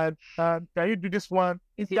 and can you do this one?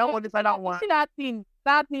 Is that one? Is that one? See that thing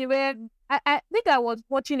where I think I was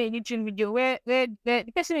watching a YouTube video where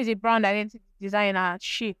the person is a brand identity designer.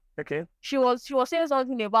 She was saying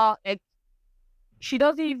something about like she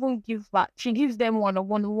doesn't even give back. She gives them one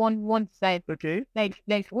design. Okay.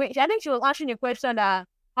 Like wait, I think she was answering a question that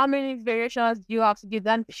how many variations do you have to give?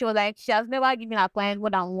 And she was like, she has never given her client more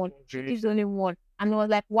than one. She gives only one. And I was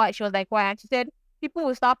like, why? She was like, why? And she said people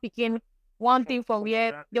will start picking one thing from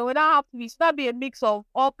here. They will not have to be a mix of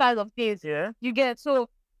all kinds of things. Yeah. You get. So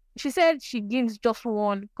she said she gives just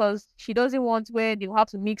one because she doesn't want where they'll have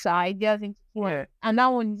to mix her ideas into one. Yeah. And that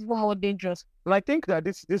one is even more dangerous. And I think that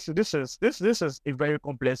this is a very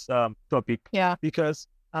complex topic. Yeah. Because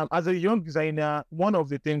as a young designer, one of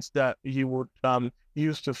the things that you would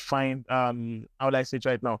use to find how would I say it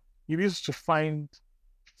right now? You used to find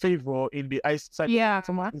favor in the eyesight. Yeah.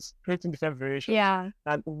 Is creating different variations. Yeah.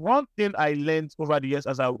 And one thing I learned over the years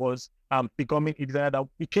as I was becoming a designer,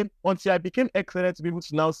 until I became excellent to be able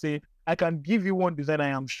to now say, I can give you one design. I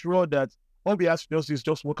am sure that all we have to do is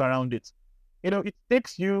just work around it. It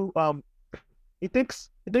takes you it takes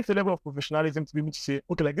a level of professionalism to be able to say,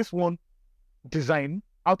 okay, like this one design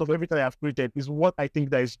out of everything I have created is what I think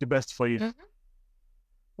that is the best for you. Mm-hmm.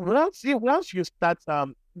 Once you start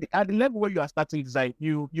at the level where you are starting design,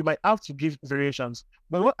 you might have to give variations.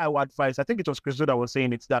 But what I would advise, I think it was Chris that was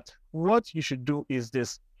saying it, that what you should do is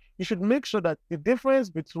this. You should make sure that the difference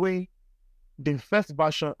between the first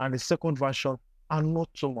version and the second version are not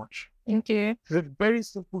so much. Okay. It's a very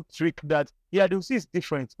simple trick that, they'll see it's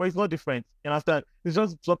different, but it's not different. You understand? It's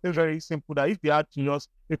just something very simple that if they had to just,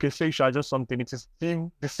 say you should adjust something, it is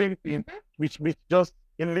still the same thing, which just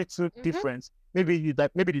a little difference. Maybe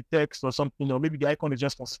maybe the text or something, or maybe the icon is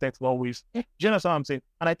just consistent always. Do you understand what I'm saying?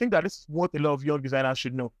 And I think that this is what a lot of young designers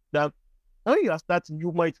should know. That when you are starting,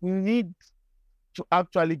 you might need to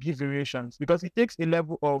actually give variations, because it takes a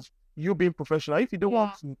level of you being professional. If you don't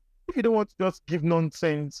want to, if you don't want to just give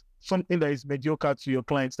nonsense, something that is mediocre to your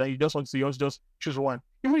clients, that you just want to just choose one.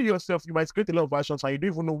 Even yourself, you might create a lot of versions and you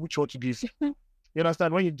don't even know which one to give. You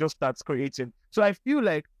understand? When you just start creating. So I feel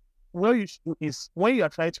like what you should do is when you are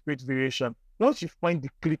trying to create variation, once you find the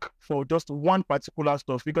click for just one particular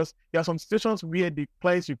stuff, because there are some situations where the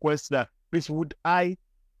clients request that, please, I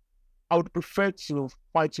would prefer to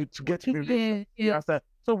fight you to get variation. Yeah.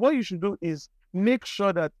 So what you should do is make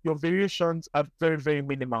sure that your variations are very, very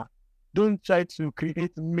minimal. Don't try to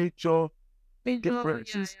create major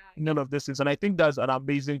differences in all of these things. And I think that's an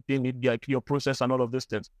amazing thing in like your process and all of these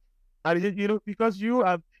things. And because you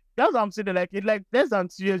have, that's what I'm saying, like in like less than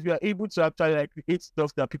 2 years, you are able to actually like create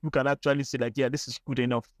stuff that people can actually say like, yeah, this is good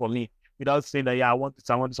enough for me, without saying that, yeah, I want this,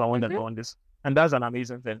 I want this, I want that, I want this. And that's an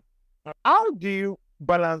amazing thing. How do you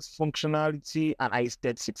balance functionality and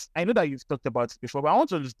aesthetics? I know that you've talked about it before, but I want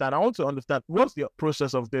to understand what's the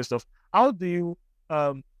process of this stuff. How do you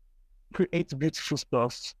create beautiful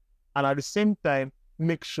stuff and at the same time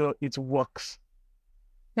make sure it works?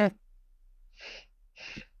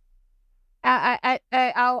 I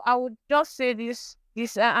would just say this.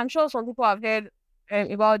 I'm sure some people have heard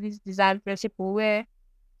about this design principle where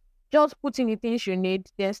just put in the things you need,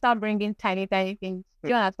 then start bringing tiny things. Do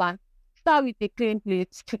you understand? Start with a clean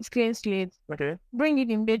slate. Okay. Bring it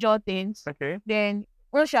in major things. Okay. Then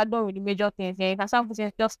once you're done with the major things, then you can start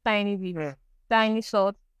putting just tiny bits, tiny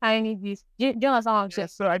salt, tiny this. Do you understand what I'm saying?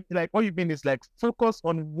 So I like what you mean is like focus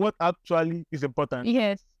on what actually is important.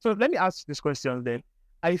 Yes. So let me ask this question then: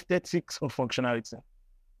 aesthetics or functionality?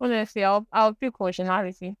 Honestly, I'll pick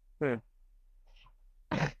functionality.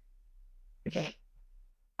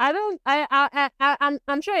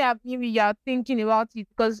 I'm sure you're thinking about it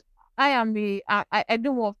because I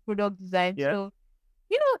do more product design. Yeah. So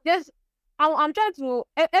I'm trying to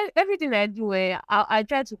everything I do. I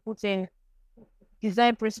try to put in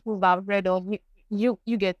design principles that I've read of. You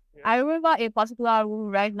get. Yeah. I remember a particular rule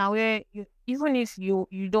right now where even if you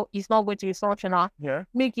don't, it's not going to be functional. Yeah.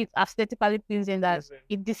 Make it aesthetically pleasing that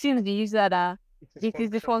it deceives the user that it is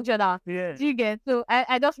the functional. Yeah. Do you get? So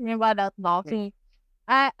I just remember that now. So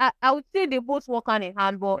I would say they both work hand in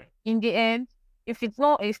hand, but in the end, if it's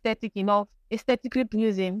not aesthetically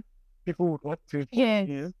pleasing, people would want to.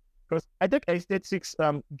 Yes. Because I think aesthetics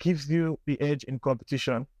gives you the edge in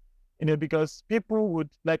competition. Because people would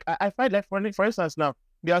like I find like for instance now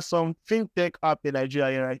there are some fintech app in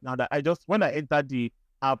Nigeria right now that when I enter the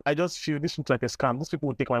app, I just feel this looks like a scam. These people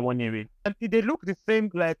will take my money away. And they look the same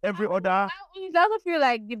like every other. It doesn't feel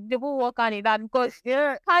like they both work on it that because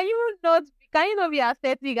can you not be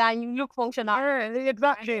aesthetic and you look functional?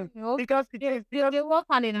 Exactly. Because they work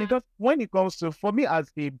on it. Because when it comes to, for me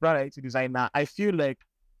as a brand IT designer, I feel like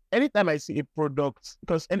anytime I see a product,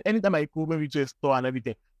 because anytime I go maybe to a store and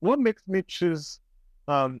everything, what makes me choose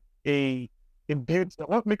a build?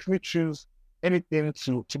 What makes me choose anything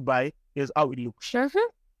to buy is how it looks. Mm-hmm.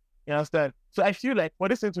 You understand? So I feel like for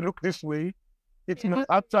this thing to look this way, it's not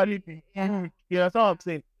actually be. Yeah. You know what I'm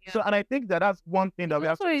saying? Yeah. So and I think that's one thing that we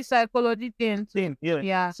have to. Also, it's psychology thing.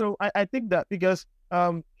 Yeah. So I think that because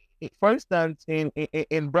for instance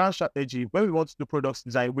in brand strategy, when we want to do products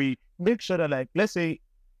design, we make sure that like let's say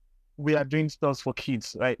we are doing stuff for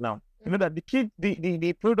kids right now. You know that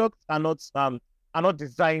the products are not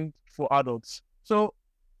designed for adults. So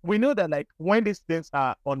we know that like when these things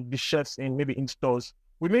are on the shelves in stores,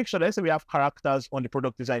 we make sure, let's say we have characters on the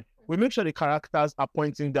product design, we make sure the characters are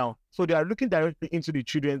pointing down. So they are looking directly into the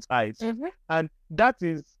children's eyes. Mm-hmm. And that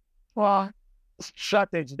is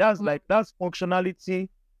strategy. That's that's functionality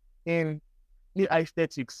in the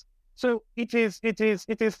aesthetics. So it is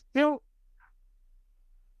still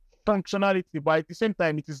functionality, but at the same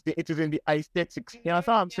time it is in the aesthetics. You know what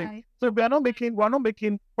I'm saying? So we're not making,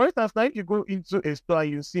 for instance, now if you go into a store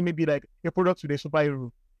and you see maybe like a product with a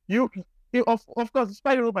superhero, of course the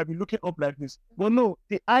superhero might be looking up like this. But no,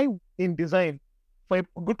 the eye in design for a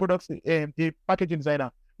good product, the packaging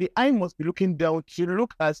designer, the eye must be looking down to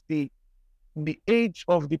look as the age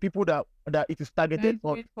of the people that it is targeted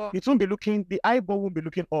for. It won't be looking, the eyeball won't be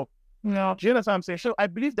looking up. No. Do you understand what I'm saying? So I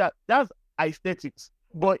believe that that's aesthetics.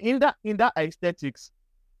 But in that aesthetics,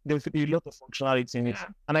 there's a lot of functionality in it. Yeah.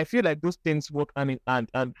 And I feel like those things work hand in hand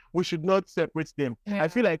and we should not separate them. Yeah. I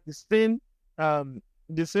feel like the same how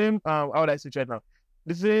would I say it right now?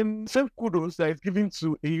 The same kudos that is given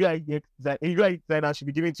to a UI designer should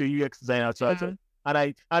be given to a UX designer. So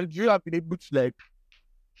and you have been able to like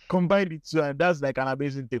combine it too, and that's like an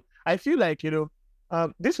amazing thing. I feel like,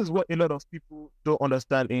 this is what a lot of people don't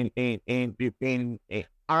understand in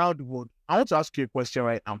around the world. I want to ask you a question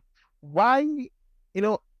right now. Why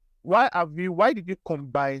did you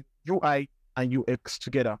combine UI and UX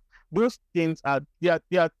together? those things are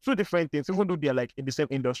they are two different things, even though they are like in the same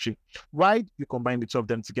industry. Why do you combine the two of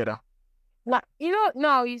them together? Like,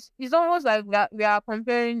 now it's almost like we are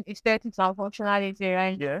comparing aesthetics and functionality,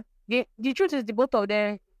 right? Yeah. The truth is the both of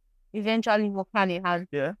them eventually work hand in hand.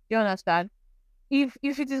 Yeah. You understand? If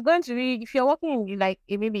it is going to be, if you're working in like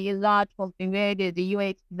maybe a large company where there's a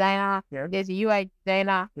UX designer, Yeah. there's a UI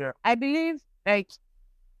designer, Yeah. I believe like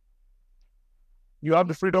You have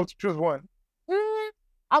the freedom to choose one.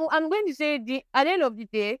 I'm going to say at the end of the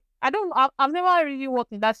day, I've never really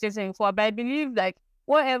worked in that setting before, but I believe like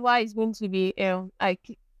whatever is going to be like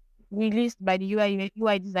released by the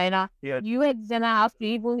UI designer, Yeah. the UI designer has to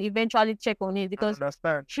even eventually check on it I because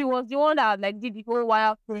understand. she was the one that like did the whole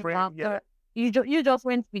wireframe. Yeah. You just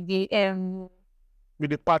went with the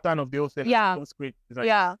With the pattern of the whole thing. Yeah. That's great. Design.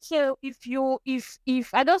 Yeah. So if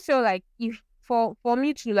I just feel like if for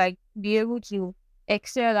me to like be able to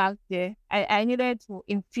excel out there, I needed to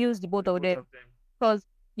infuse the both of them because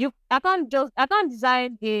I can't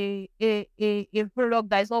design a product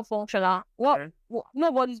that is not functional.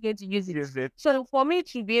 Nobody's going to use it. Use it. So for me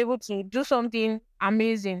to be able to do something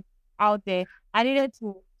amazing out there, I needed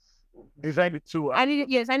to Design it too. I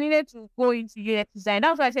needed to go into UX design.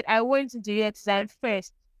 That's why I said I went into UX design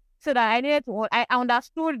first, so that I needed to. I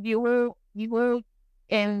understood the whole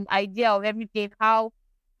idea of everything, how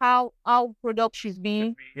product should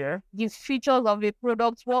be, Yeah. the features of the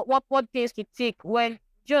product, what things to take when.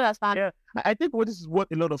 Do you understand? Yeah. I think this is what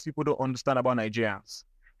a lot of people don't understand about Nigerians,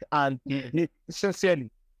 and sincerely,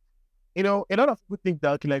 a lot of people think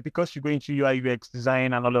that like because you go into UI UX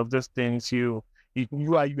design and all of those things, UI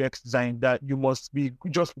UX design that you must be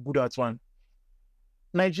just good at one.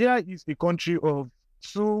 Nigeria is a country of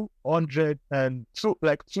 210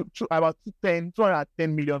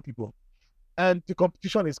 million people, and the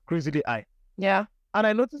competition is crazily high. Yeah. And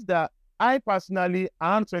I noticed that I personally,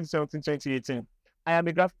 around 2017, 2018, I am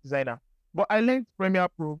a graphic designer, but I learned Premiere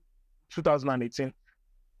Pro 2018.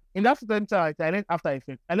 In that same time, I learned After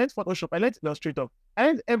Effects, I learned Photoshop, I learned Illustrator, I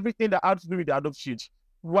learned everything that had to do with the Adobe Suite.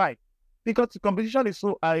 Why? Because the competition is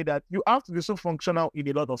so high that you have to be so functional in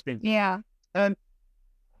a lot of things. Yeah. And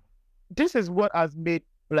this is what has made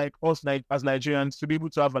like us as Nigerians to be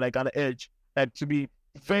able to have like an edge, like to be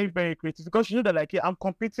very, very creative. Because you know that like I'm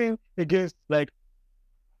competing against like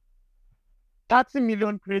 30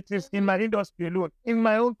 million creatives in my industry alone, in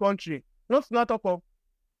my own country. Not talk of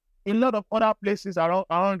a lot of other places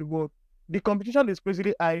around the world. The competition is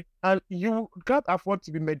crazily high, and you can't afford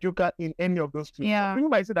to be mediocre in any of those two. Yeah. People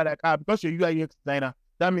might say that like because you're UI UX designer,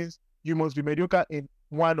 that means you must be mediocre in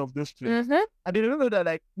one of those two. Mm-hmm. And they don't know that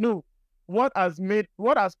like no, what has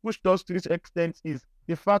pushed us to this extent is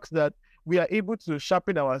the fact that we are able to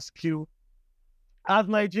sharpen our skill as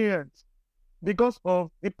Nigerians because of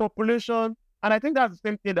the population. And I think that's the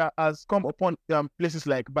same thing that has come upon places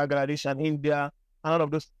like Bangladesh and India and all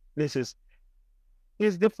of those places.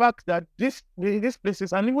 Is the fact that these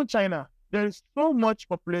places and even China, there is so much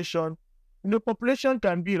population. Population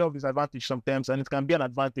can be a lot of disadvantage sometimes, and it can be an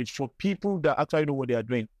advantage for people that actually know what they are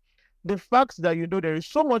doing. The fact that there is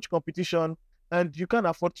so much competition and you can't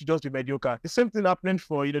afford to just be mediocre. The same thing happening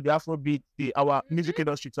for the Afrobeat, our music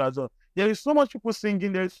industry too as well. There is so much people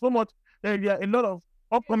singing. There are a lot of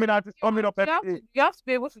upcoming artists coming up every day. You have to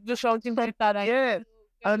be able to do something better. Yeah,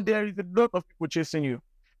 and there is a lot of people chasing you.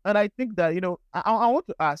 And I think that, I want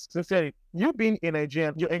to ask, sincerely, you being a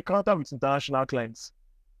Nigerian, your encounter with international clients,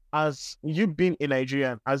 as you being a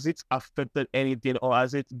Nigerian, has it affected anything or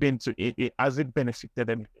has it benefited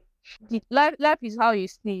anything? Life is how you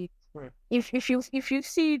see it. Hmm. If you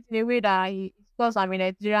see it in a way that because I'm a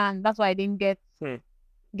Nigerian, that's why I didn't get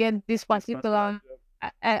this particular.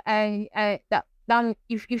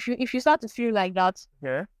 If you start to feel like that,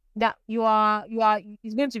 that you are,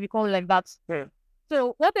 it's going to become like that.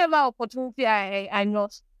 So whatever opportunity I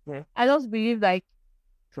lost, I just believe like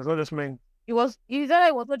it was not just meant. It was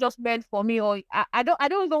not just meant for me, or I don't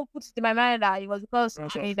put it in my mind that it was because I'm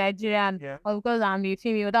a Nigerian or because I'm a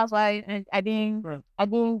female. That's why I didn't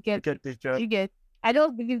get this job. You get. I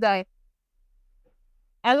just believe that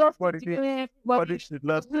I love what you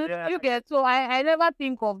get. So I never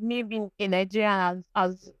think of me being a Nigerian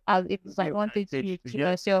as a disadvantage to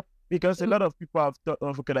myself. Because a lot of people have thought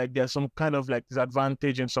of like there's some kind of like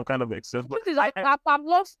disadvantage and some kind of excess. But I've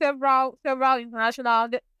lost several international.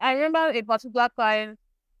 I remember a particular client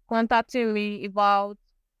contacting me about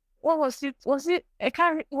what was it? Was it? I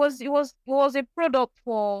can't. It was a product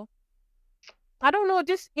for. I don't know.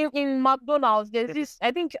 This in McDonald's. There's this.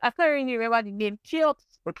 I think I can't really remember the name.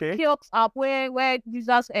 Kiosks. Okay. Kiosks app where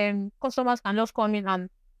users customers can just come in and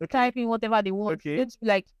type in whatever they want. Okay. It's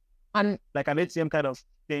like an ATM kind of.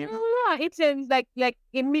 thing. Yeah, it's like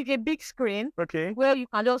a big screen Okay. where you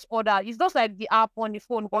can just order. It's just like the app on the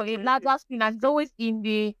phone, but a larger screen, and it's always in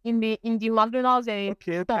the McDonald's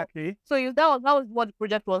Okay. store. Okay. So that was what the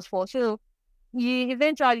project was for. So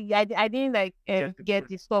eventually I didn't like get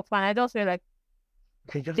the stuff, and I just felt like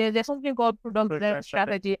Okay. Just there's something called product Product development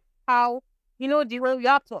strategy. strategy. How the way you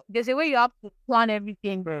have to. There's a way you have to plan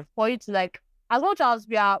everything Yeah. for it to like. As much as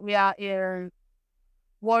we are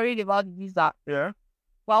worried about the visa, yeah.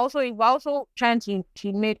 we're also trying to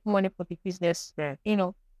make money for the business. Yeah.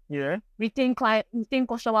 Retain Yeah. retain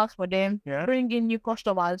customers for them, Yeah. bring in new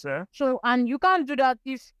customers. Yeah. So, and you can't do that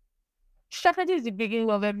if strategy is the beginning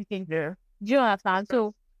of everything. Yeah. Do you understand?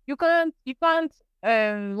 So you can't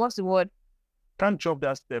what's the word? Can't drop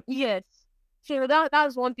that step. Yes. So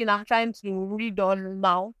that's one thing I'm trying to read on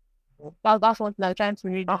now. That's one thing I'm trying to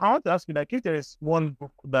read. I want to ask you, like, if there is one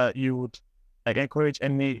book that you would like encourage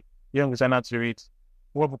any young designer to read,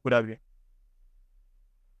 what book would that be?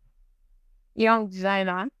 Young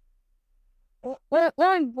designer.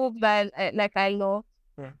 One book that I love.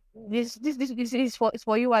 Yeah. This is for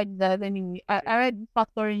UI design anyway. I read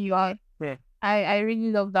Factory UI. Yeah. I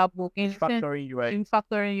really love that book. Factory UI. In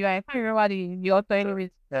Factory UI. I can't remember the author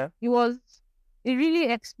anyways. Yeah. It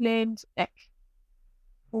really explained like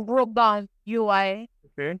broke down UI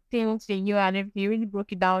Okay. things in UI and everything. It really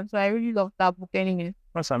broke it down. So I really love that book anyway.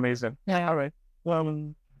 That's amazing. Yeah. All right. I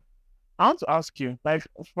want to ask you,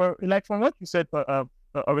 from what you said,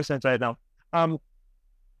 recent right now,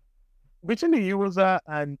 between the user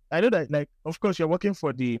and I know that, like, of course, you're working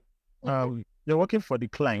for the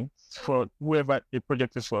clients, for whoever the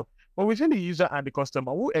project is for. But between the user and the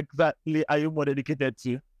customer, who exactly are you more dedicated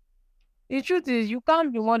to? The truth is, you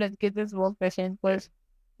can't be more dedicated to one person because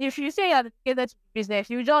if you say you're dedicated to business,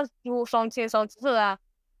 you just do something so that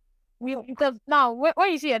because now when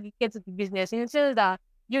you say you're dedicated to the business, in the sense that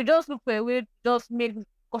you just look for a way to just make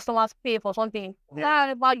customers pay for something.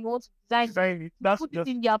 Yeah. However you want to design It. That's put just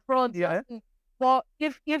it in their front. yeah. But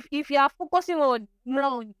if you are focusing on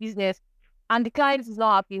the business and the client is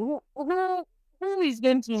not happy, who is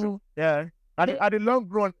going to yeah. At the long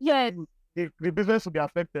run, yes. the business will be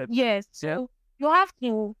affected. Yes. Yeah. So you have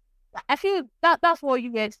to. I feel that's what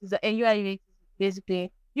UX is. UI UX is basically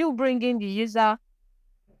you bring in the user,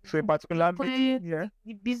 So a particular put yeah.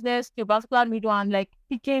 the business to a particular middle and like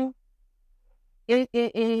picking a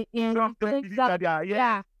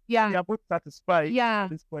Yeah. They are both satisfied yeah. at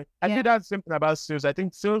this point. I think that's something about sales. I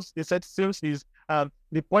think sales, they said sales is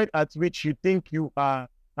the point at which you think you are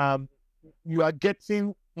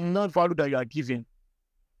getting not value that you are giving.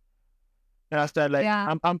 You understand? Like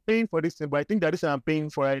I'm paying for this thing, but I think that this thing I'm paying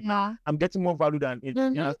for right now, I'm getting more value than it.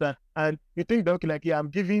 Mm-hmm. You understand? And you think that, okay, like, yeah, I'm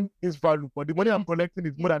giving this value, but the money I'm collecting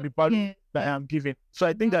is more than the value that I am giving. So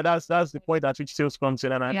I think that's the point at which sales comes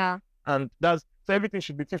in, and that's so everything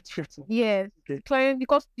should be 50-50. Yes. Okay.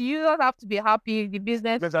 Because the users have to be happy, the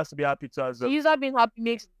business has to be happy too as well. The user being happy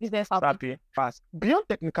makes business happy. Fast. Beyond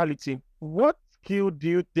technicality, what skill do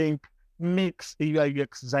you think makes a UI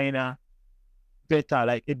UX designer better,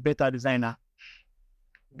 like a better designer?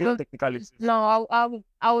 Beyond technicality. No,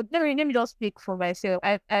 I would let me just speak for myself.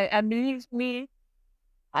 I believe me.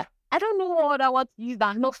 I don't know what I want to use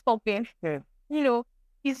that, not stopping. Yeah.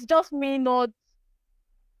 It's just me not.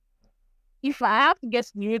 If I have to get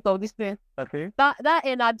to the root of this thing, okay, that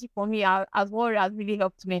energy for me as well has really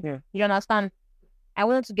helped me. Yeah. You understand? I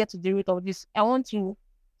want to get to the root of this. I want to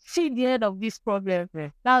see the end of this problem. Yeah.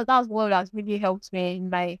 That's what has really helped me in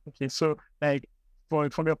my. Okay, so like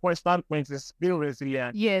from your point standpoint, is being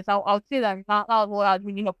resilient. Yes, I'll say that's what has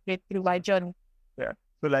really helped me through my journey. Yeah.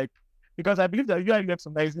 So like, because I believe that UI UX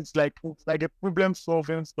sometimes it's like a problem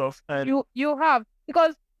solving stuff, and you have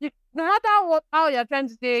because. No matter how you're trying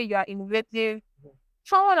to say you are innovative,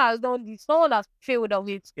 someone has done this, someone has failed of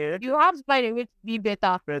it. Yeah. You have to find a way to be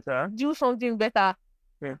better. Do something better.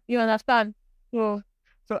 Yeah. You understand? So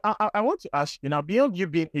I want to ask you now, beyond you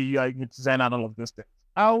being a UI designer and all of those things,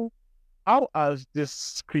 how has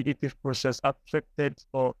this creative process affected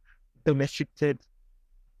or domesticated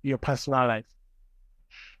your personal life?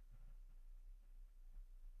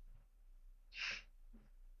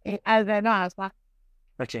 As I know, as well.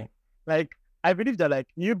 Okay. Like, I believe that, like,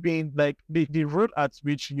 you being like the road at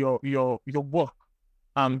which your work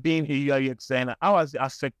being a UI UX designer, how has it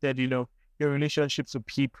affected, your relationships with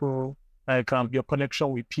people, like your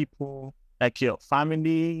connection with people, like your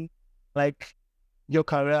family, like your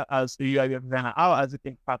career as a UI UX designer, how has it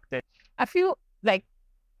impacted? I feel like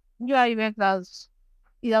UI UX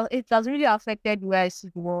it has really affected where I see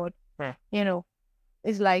the world.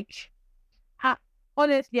 It's like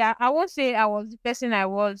honestly, I won't say I was the person I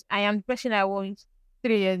was. I am the person I was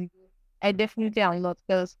 3 years ago, I definitely am not,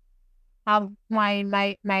 because have my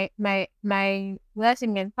let's say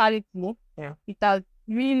mentality, Yeah. it has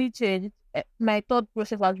really changed. My thought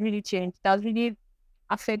process has really changed. It has really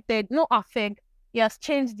affected, no affect, it has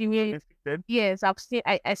changed the way, Affected. yes, I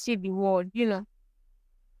see the world,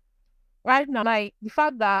 right now, the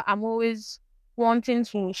fact that I'm always wanting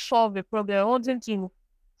to solve a problem, wanting to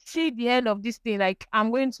see the end of this thing, like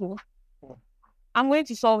I'm going to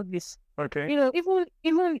solve this. Okay.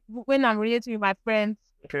 Even when I'm relating with my friends,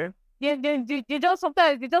 Okay. they just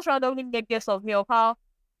sometimes they just randomly make guess of me, of how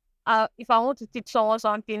if I want to teach someone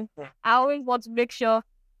something, Yeah. I always want to make sure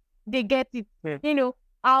they get it. Yeah.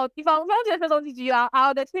 If I'm trying to explain something to you,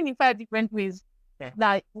 I'll explain in 5 different ways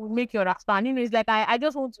that will make you understand. It's like I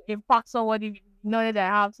just want to impact somebody with the knowledge I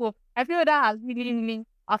have. So I feel that has really, really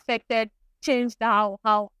affected, changed how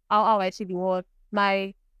I see the world.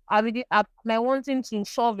 My my wanting to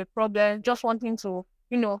solve a problem, just wanting to,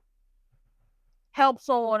 help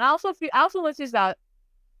someone. I also noticed that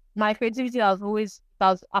my creativity has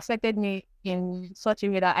affected me in such a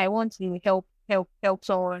way that I want to help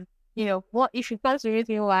someone. What if it comes to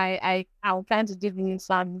anything why I'm trying to do this and it's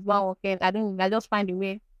not working, I just find a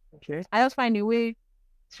way. Okay. I just find a way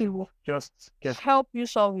to Just get. help you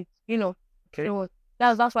solve it. Okay. So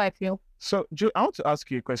that's what I feel. So, I want to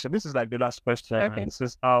ask you a question. This is like the last question. Okay. And this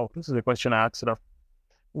is the question I asked it of.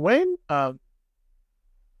 When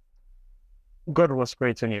God was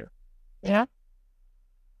creating you, Yeah.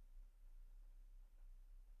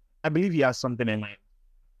 I believe He has something in mind.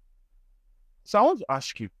 So I want to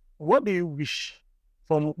ask you, what do you wish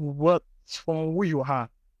from who you are,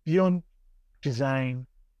 beyond design,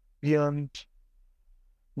 beyond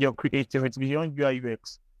your creativity, beyond UI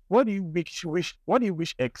UX? What do you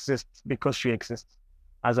wish exists because you exist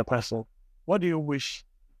as a person? What do you wish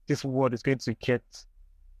this world is going to get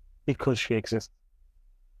because you exist?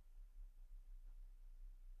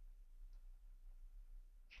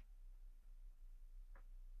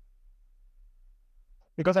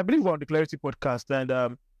 Because I believe we're on the Clarity podcast, and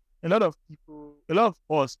a lot of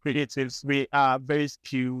us creatives, we are very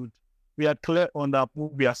skilled. We are clear on that who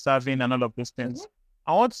we are serving and all of those things.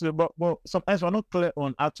 I want to, but sometimes we're not clear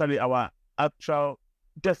on actually our actual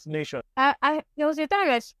destination. There was a time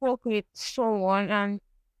I spoke with someone, and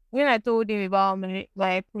when I told him about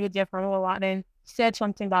my project from all that, then he said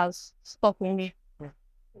something that's stuck with me.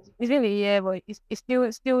 It's been a year, but it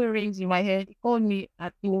still rings in my head. He called me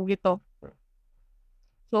an innovator.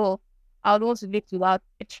 So I would want to live to that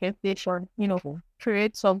expectation,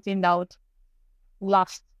 create something that would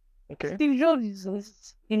last. Okay. Steve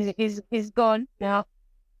Jobs is gone now.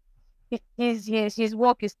 His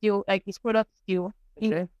work is still, like, his product is still.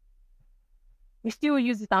 Okay. We still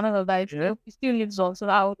use it another life. Yeah. It still lives on. So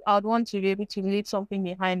I would want to be able to leave something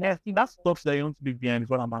behind. Yeah, that's stuff that you want to leave behind is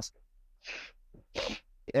what I'm asking.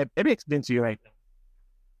 Let me explain to you right now.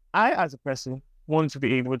 I, as a person, want to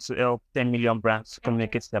be able to help 10 million brands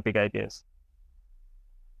communicate their big ideas.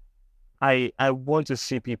 I want to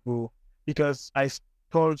see people, because I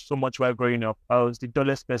struggled so much while growing up. I was the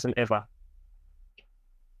dullest person ever.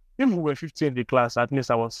 If we were 50 in the class, at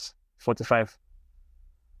least I was 45.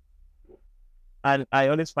 And I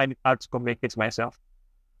always find it hard to communicate myself.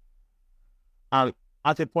 And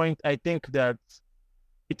at a point, I think that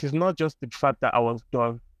it is not just the fact that I was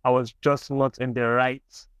dull. I was just not in the right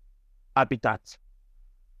habitat.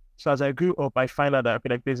 So as I grew up, I find out that I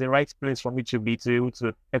feel like there's a right place for me to be able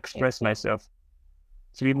to express myself,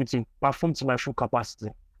 to be able to perform to my full capacity.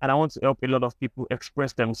 And I want to help a lot of people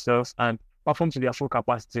express themselves and perform to their full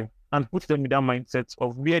capacity, and put them in that mindset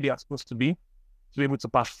of where they are supposed to be be able to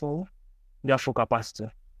perform their full capacity.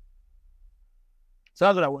 So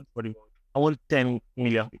that's what I want for the world. I want 10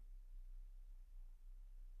 million people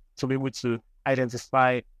to be able to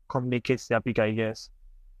identify, communicate their big ideas.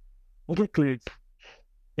 Okay, clear.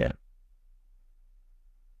 Yeah.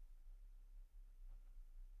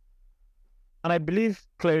 And I believe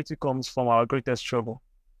clarity comes from our greatest struggle.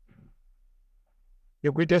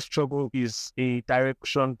 Your greatest struggle is a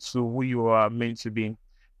direction to who you are meant to be.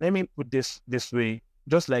 Let me put this way,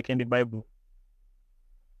 just like in the Bible.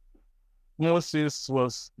 Moses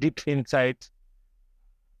was deep inside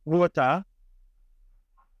water,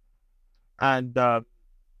 and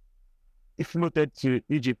he floated to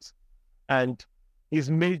Egypt, and his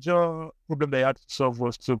major problem that he had to solve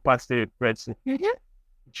was to pass the Red Sea. Mm-hmm.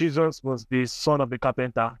 Jesus was the son of the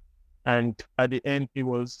carpenter, and at the end he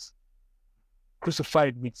was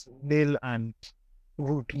crucified with nail and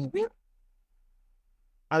wood. Mm-hmm.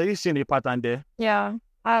 Are you seeing the pattern there? Yeah.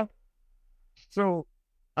 So,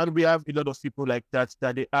 and we have a lot of people like that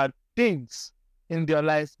they had things in their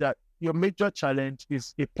lives that your major challenge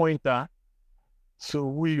is a pointer to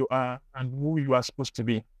who you are and who you are supposed to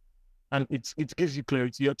be. And it gives you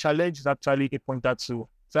clarity. Your challenge is actually a pointer to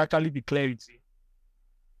actually the clarity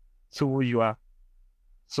to who you are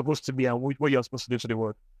supposed to be and what you're supposed to do to the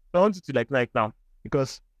world. So I want you to like right now,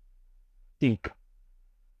 because think,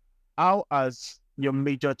 how has your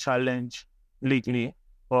major challenge lately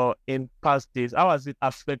or in past days, how has it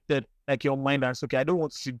affected like your mind and say, okay, I don't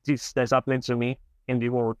want to see this that's happening to me in the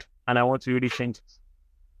world and I want to really change it?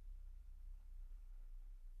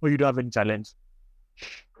 Or you don't have any challenge?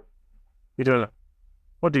 You don't know.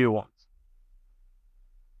 What do you want?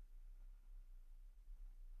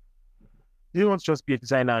 You don't want to just be a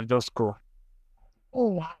designer and just go. Oh,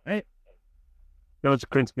 wow. Right? You want to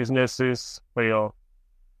create businesses for your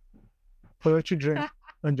children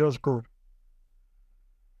and just go.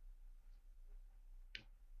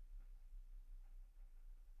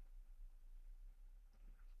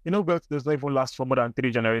 You know, wealth does not even last for more than 3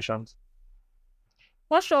 generations.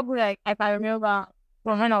 What struggle I can remember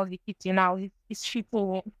from when I was a kid till now is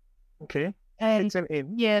people. Okay. And It's an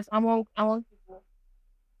in. yes, among people.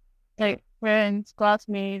 Like friends,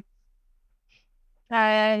 classmates.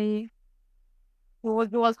 It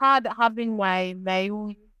was hard having my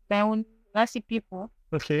own nasty people.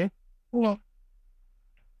 Okay. You know,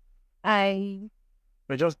 I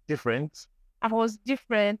We're just different. was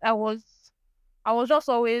different. I was just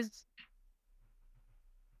always.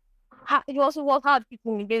 It also was hard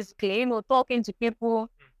people me basically. Talking to people.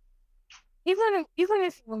 Even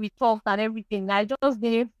if we talked and everything, I just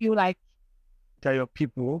didn't feel like. They're your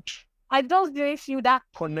people. I just didn't feel that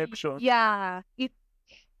Connection. Yeah, even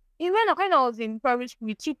when I was in primary school,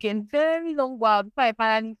 it took a very long while before I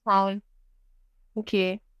finally found.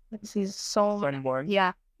 Okay, this is Someone.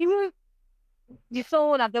 Yeah, even the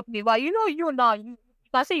someone that helped me. But you now you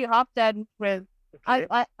can say you have childhood friends. Okay.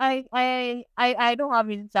 I don't have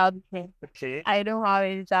any childhood friends. Okay. I don't have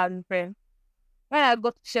any childhood friends. When I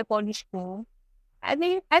got to secondary school, I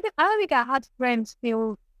don't think I had friends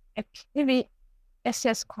till maybe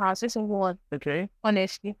SS class, SS1, Okay.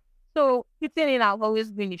 honestly. So fitting in has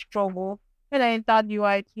always been a struggle. When I entered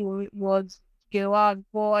UI2, it was girl and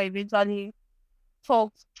boy eventually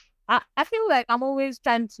talked. I feel like I'm always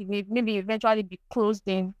trying to maybe eventually be closed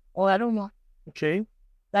in, or I don't know. Okay.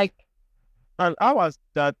 Like, And how has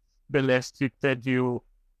that been restricted you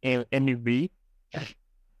in any way?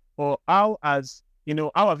 Or how have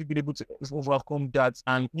you been able to overcome that,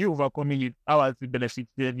 and you overcoming it, how has it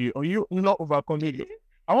benefited you? Or you not overcoming it?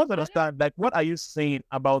 I want to understand, like, what are you saying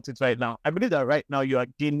about it right now? I believe that right now you are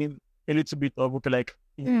gaining a little bit of, okay, like,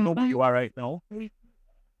 you know where you are right now.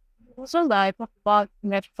 also that I talk about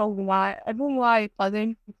natural why I don't know why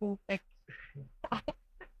other people like.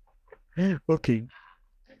 Okay.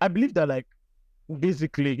 I believe that, like,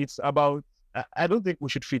 basically it's about, I don't think we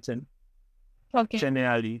should fit in. Okay.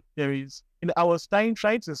 Generally, there is, I was trying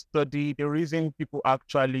to study the reason people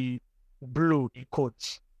actually blow in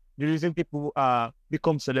quotes, the reason people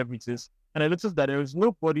become celebrities, and I noticed that there is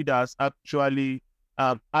nobody that's actually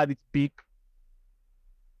had it big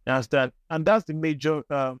as that, and that's the major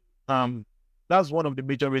that's one of the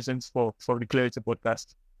major reasons for the Clarity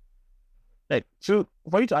Podcast. Like, so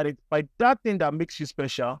for you to identify that thing that makes you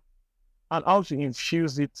special and how to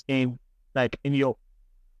infuse it in your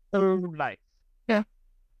own life. Yeah.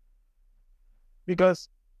 Because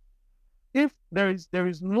if there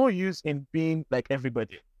is no use in being like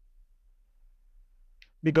everybody,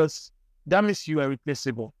 because that means you are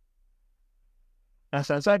replaceable. And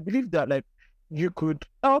so I believe that, like, you could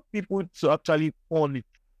help people to actually own it.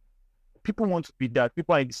 People want to be that.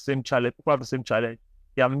 People are in the same challenge. People have the same challenge.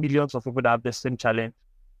 There are millions of people that have the same challenge.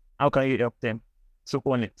 How can you help them to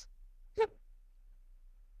own it?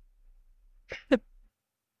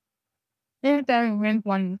 Anytime we went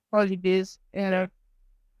on holidays in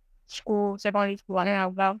school, secondary school, and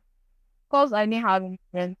all that, because I didn't have any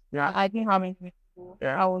friends. Yeah. I didn't have any people.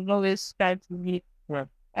 Yeah. I was always trying to meet. Yeah.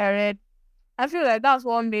 I feel like that's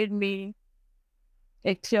what made me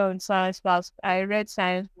excel in science class. I read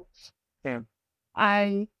science books. Yeah.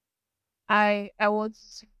 I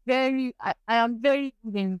was I am very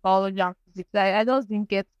good in biology and physics. I just didn't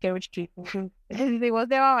get chemistry. It was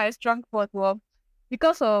never my strong point. Well,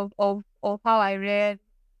 because of how I read,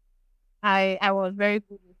 I was very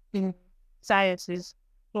good in sciences.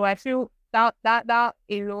 So I feel that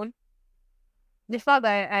alone, the fact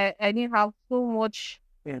that I didn't have so much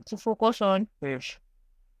to focus on, Yes.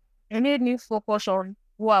 it made me focus on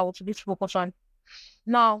what I want to be focused on.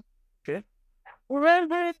 Now, Okay.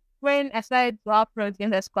 when when I started to have projects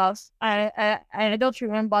in this class, I don't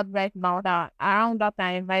remember right now that around that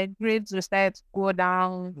time my grades will start to go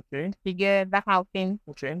down, Okay. figure that kind of thing.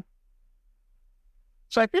 Okay.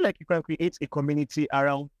 So I feel like you can create a community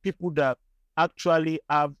around people that actually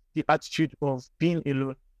have the attitude of being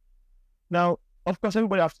alone. Now, of course,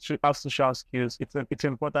 everybody has to have social skills. It's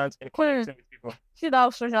important in connecting with people. See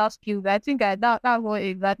that social skills. I think that's what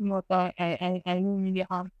exactly what I don't really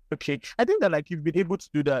have. Okay. I think that like you've been able to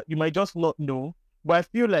do that. You might just not know. But I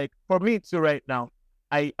feel like for me too right now,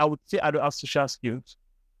 I would say I don't have social skills.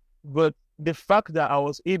 But the fact that I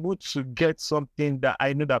was able to get something that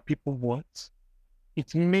I know that people want,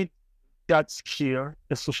 it made that skill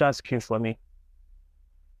a social skill for me.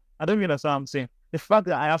 I don't really understand what I'm saying. The fact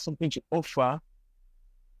that I have something to offer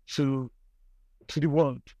to the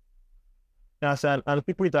world. You understand? And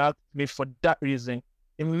people interact with me for that reason.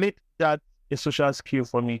 It made that a social skill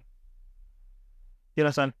for me. You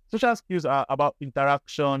understand? Social skills are about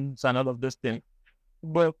interactions and all of those things.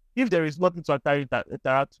 But if there is nothing to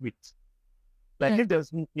interact with, like if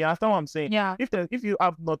there's, you understand what I'm saying? Yeah. If you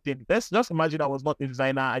have nothing, let's just imagine I was not a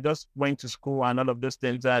designer. I just went to school and all of those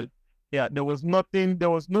things. And yeah, there was nothing. There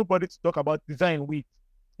was nobody to talk about design with.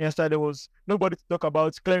 You understand? There was nobody to talk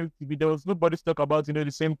about clarity. There was nobody to talk about the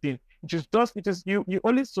same thing. It is you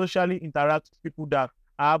only socially interact with people that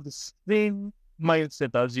have the same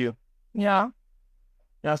mindset as you. Yeah.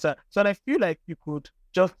 You understand? So I feel like you could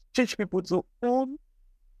just teach people to own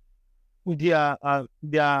their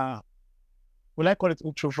will I call it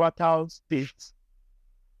introverted states.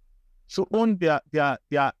 So own their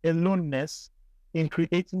aloneness in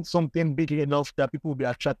creating something big enough that people will be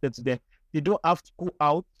attracted to them. They don't have to go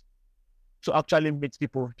out to actually meet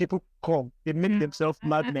people. People come, they make themselves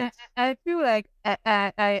magnets. I feel like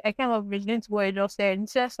I kind of relate to what you just said.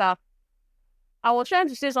 It's just that I was trying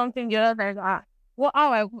to say something the other time.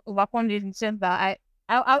 How I overcome this in the sense that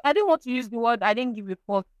I didn't want to use the word I didn't give a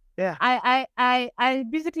fuck. Yeah. I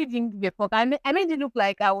basically didn't give a fuck. I made it look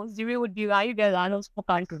like I was the real deal and you guys are not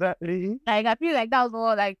fuckers. Exactly. Like I feel like that was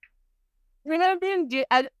all like remembering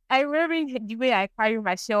I remember the way I carry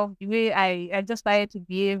myself, the way I just started to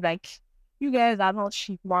behave like you guys are not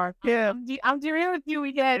shit, man. Yeah. I'm the real deal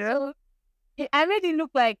with guys. Yeah. So I made it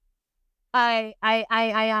look like I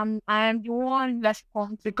am the one that's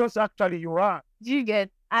come to. Because actually you are. Do you get?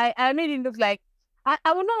 I made it look like I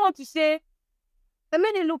would not want to say. I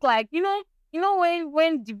made it look like you know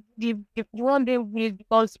when the one day we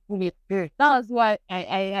becomes bullied. Yeah. That was why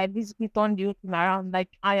I basically turned the thing around. Like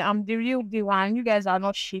I am the real deal and you guys are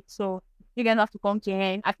not shit. So you guys have to come to an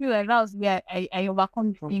end. I feel like that was where I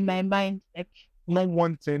overcome in my mind. Like not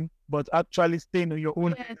wanting, but actually staying on your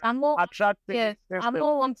own. yes, I'm not attracting. yes, I'm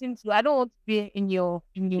not wanting to. I don't want to be in your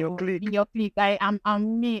clique. In your clique.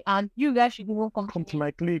 I'm me, and you guys should even come Come to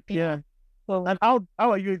my clique. Yeah. So And how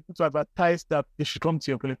are you able to advertise that they should come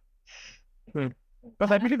to your clique?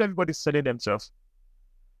 Because I believe everybody's selling themselves.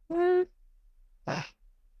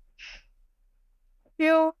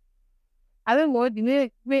 feel I don't know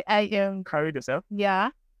the way I Carry yourself. yeah,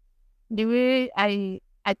 the way I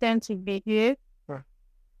tend to behave.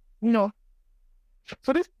 You know,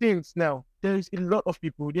 So these things now, there is a lot of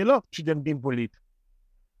people, there are a lot of children being bullied.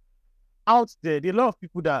 Out there are a lot of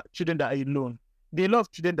people children that are alone. There are a lot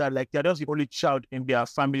of children that they're just the only child in their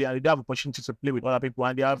family and they don't have opportunity to play with other people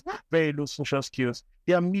and they have very low social skills.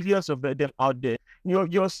 There are millions of them out there.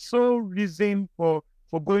 Your sole reason for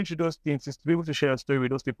going through those things is to be able to share your story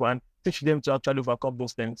with those people and teach them to actually overcome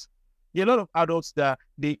those things. There are a lot of adults that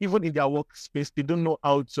they even in their workspace, they don't know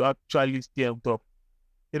how to actually stay on top.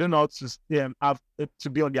 They don't know how to have to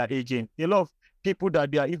be on their A game. There are a lot of people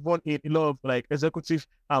that they are even in a lot of executive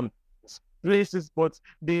places, but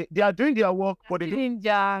they are doing their work, but they don't. they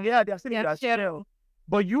are They are still in their shell.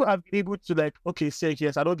 But you have been able to okay, say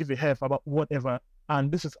yes, I don't give a F about whatever, and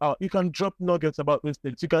this is how you can drop nuggets about those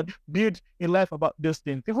things. You can build a life about those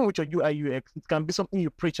things. Even with your UI UX, it can be something you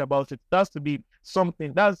preach about. It has to be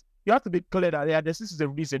something you have to be clear that this is a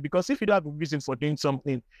reason. Because if you don't have a reason for doing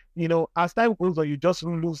something, as time goes on, you just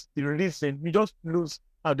lose the reason. You just lose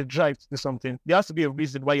the drive to do something. There has to be a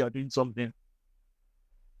reason why you're doing something.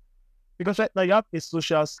 Because right now you have a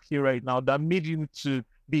social skill right now that made you to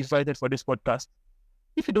be invited for this podcast.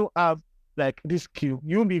 If you don't have this skill,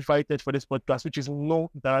 you won't be invited for this podcast,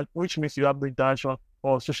 which means you have no interaction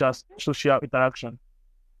or social interaction.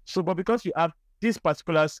 So, but because you have this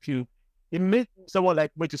particular skill, it made someone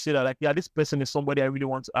like me to say that this person is somebody I really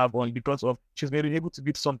want to have on because of she's been able to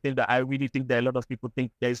build something that I really think that a lot of people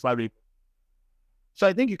think that is valuable. So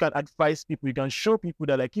I think you can advise people, you can show people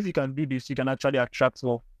that if you can do this, you can actually attract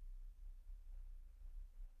more.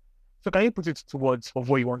 So can you put it towards of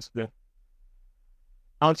what you want to do?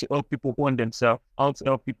 How to help people own themselves? How to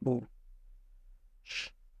help people?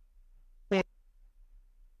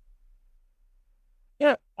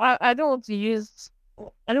 Yeah, I don't want to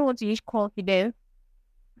use confidence.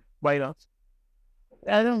 Why not?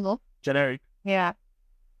 I don't know. Generic. Yeah.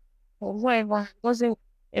 Or whatever. Doesn't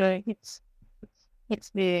it's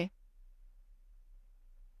the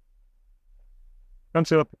Can't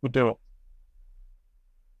say what people do.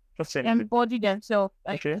 Just say anything. embody themselves.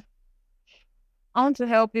 Like, Okay. I want to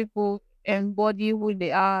help people embody who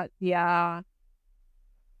they are, their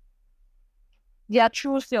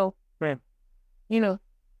true self. Right. You know.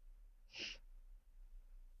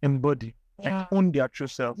 Embody. Yeah. Like own their true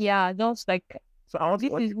self. Yeah, just like So I want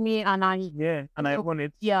this is me and I. yeah, and I own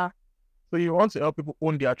it. Yeah. So you want to help people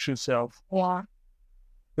own their true self. Yeah.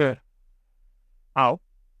 Yeah. How?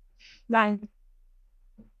 Like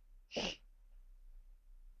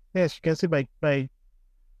Yes, you can say by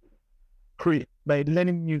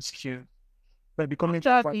learning new skills, by becoming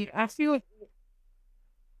actually, I feel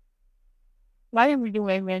why am reading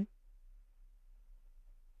women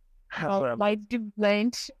my deep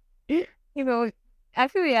blend. You know, I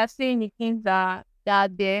feel we are saying the things that are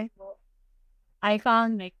there. But I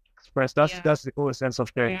can't like express. That's the whole sense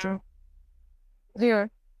of character. here.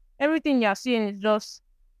 Everything you're seeing is just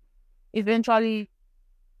eventually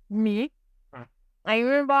me. I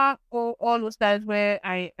remember all those times where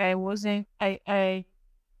I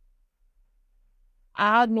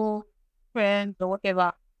had no friends or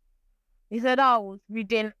whatever. He said I was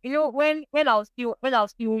reading. You know, when I was still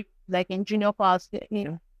like in junior class,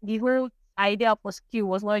 the whole idea for skill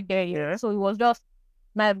was not there yet. Yeah. So it was just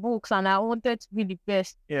my books, and I wanted to be the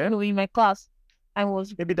best. Yeah. You know, in my class, I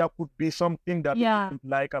was. Maybe that could be something that people would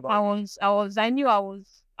like about. I knew I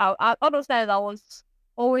was. All those times I was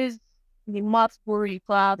always in the math boring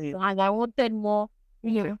class, and I wanted more.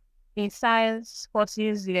 You know, in science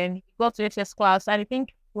courses. Then got to SS class, and I think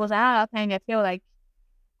it was around that time I felt like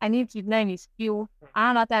I need to learn a skill.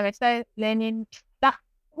 Around that time I started learning that.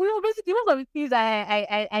 You know, basically most of the things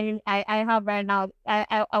I have right now,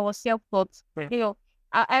 I was self-taught. You know,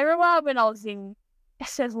 I remember when I was in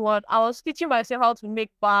SS1, I was teaching myself how to make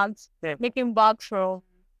bags, making bags from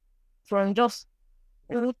just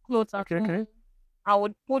old clothes. Okay. I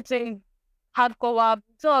would put in hardcover,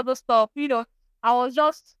 some other stuff. You know, I was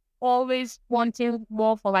just always wanting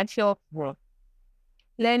more for myself. Well,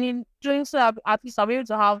 Learning, doing so that at least I'll be able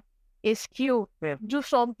to have a skill, do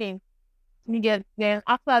something. Then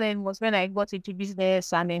after then was when I got into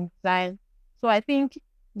business and then design. So I think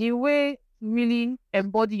the way to really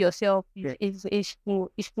embody yourself is to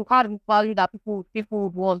have the value that people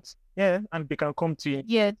would want. Yeah, and they can come to you.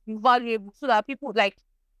 Yeah, be valuable so that people like.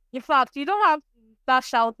 In fact, you don't have to start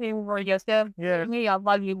shouting for yourself. Yeah, when you are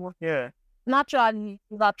valuable. Yeah, naturally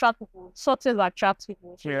you attract people. Success attracts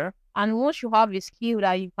people. Yeah, and once you have a skill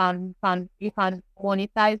that you can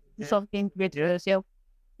monetize something great for yourself,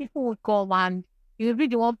 people will come and you'll be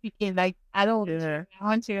the one picking. Like I don't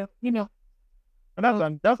want to, you know.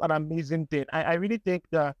 And that's an amazing thing. I really think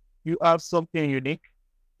that you have something unique,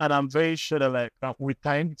 and I'm very sure that like with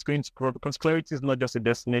time it's going to grow because clarity is not just a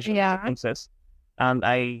destination, it's a process. And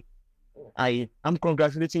I'm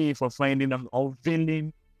congratulating you for finding and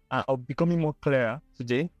unveiling of becoming more clear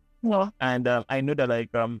today. Yeah. And I know that like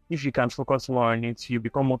if you can focus more on it, you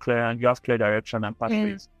become more clear and you have clear direction and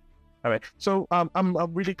pathways. All right. So I'm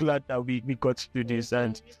really glad that we got to do this,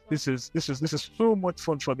 and this is so much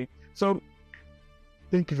fun for me. So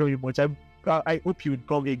thank you very much. I hope you would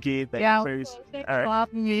come again. Very soon. All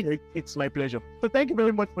right. It's my pleasure. So thank you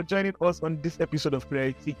very much for joining us on this episode of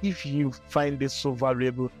Clarity. If you find this so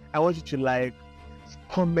valuable, I want you to like,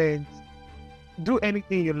 comment, do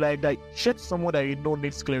anything you like, that share to someone that you know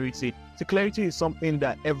needs clarity. So clarity is something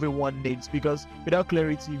that everyone needs, because without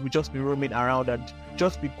clarity, you'll just be roaming around and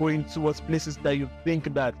just be going towards places that you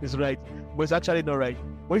think that is right, but it's actually not right.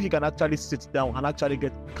 But if you can actually sit down and actually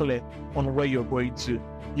get clear on where you're going to,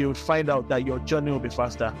 you'll find out that your journey will be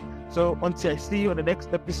faster. So until I see you on the next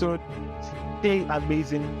episode, stay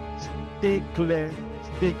amazing, stay clear,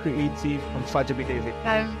 stay creative, and Fajabi David.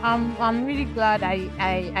 I'm really glad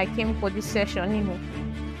I came for this session. You know,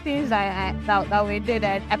 things that were there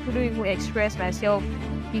that I couldn't even express myself.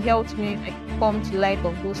 It helped me like come to light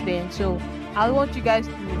of those things. So I want you guys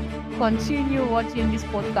to continue watching this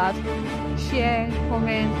podcast, share,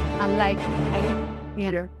 comment, and like.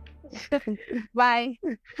 Bye.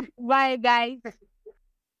 Bye, guys.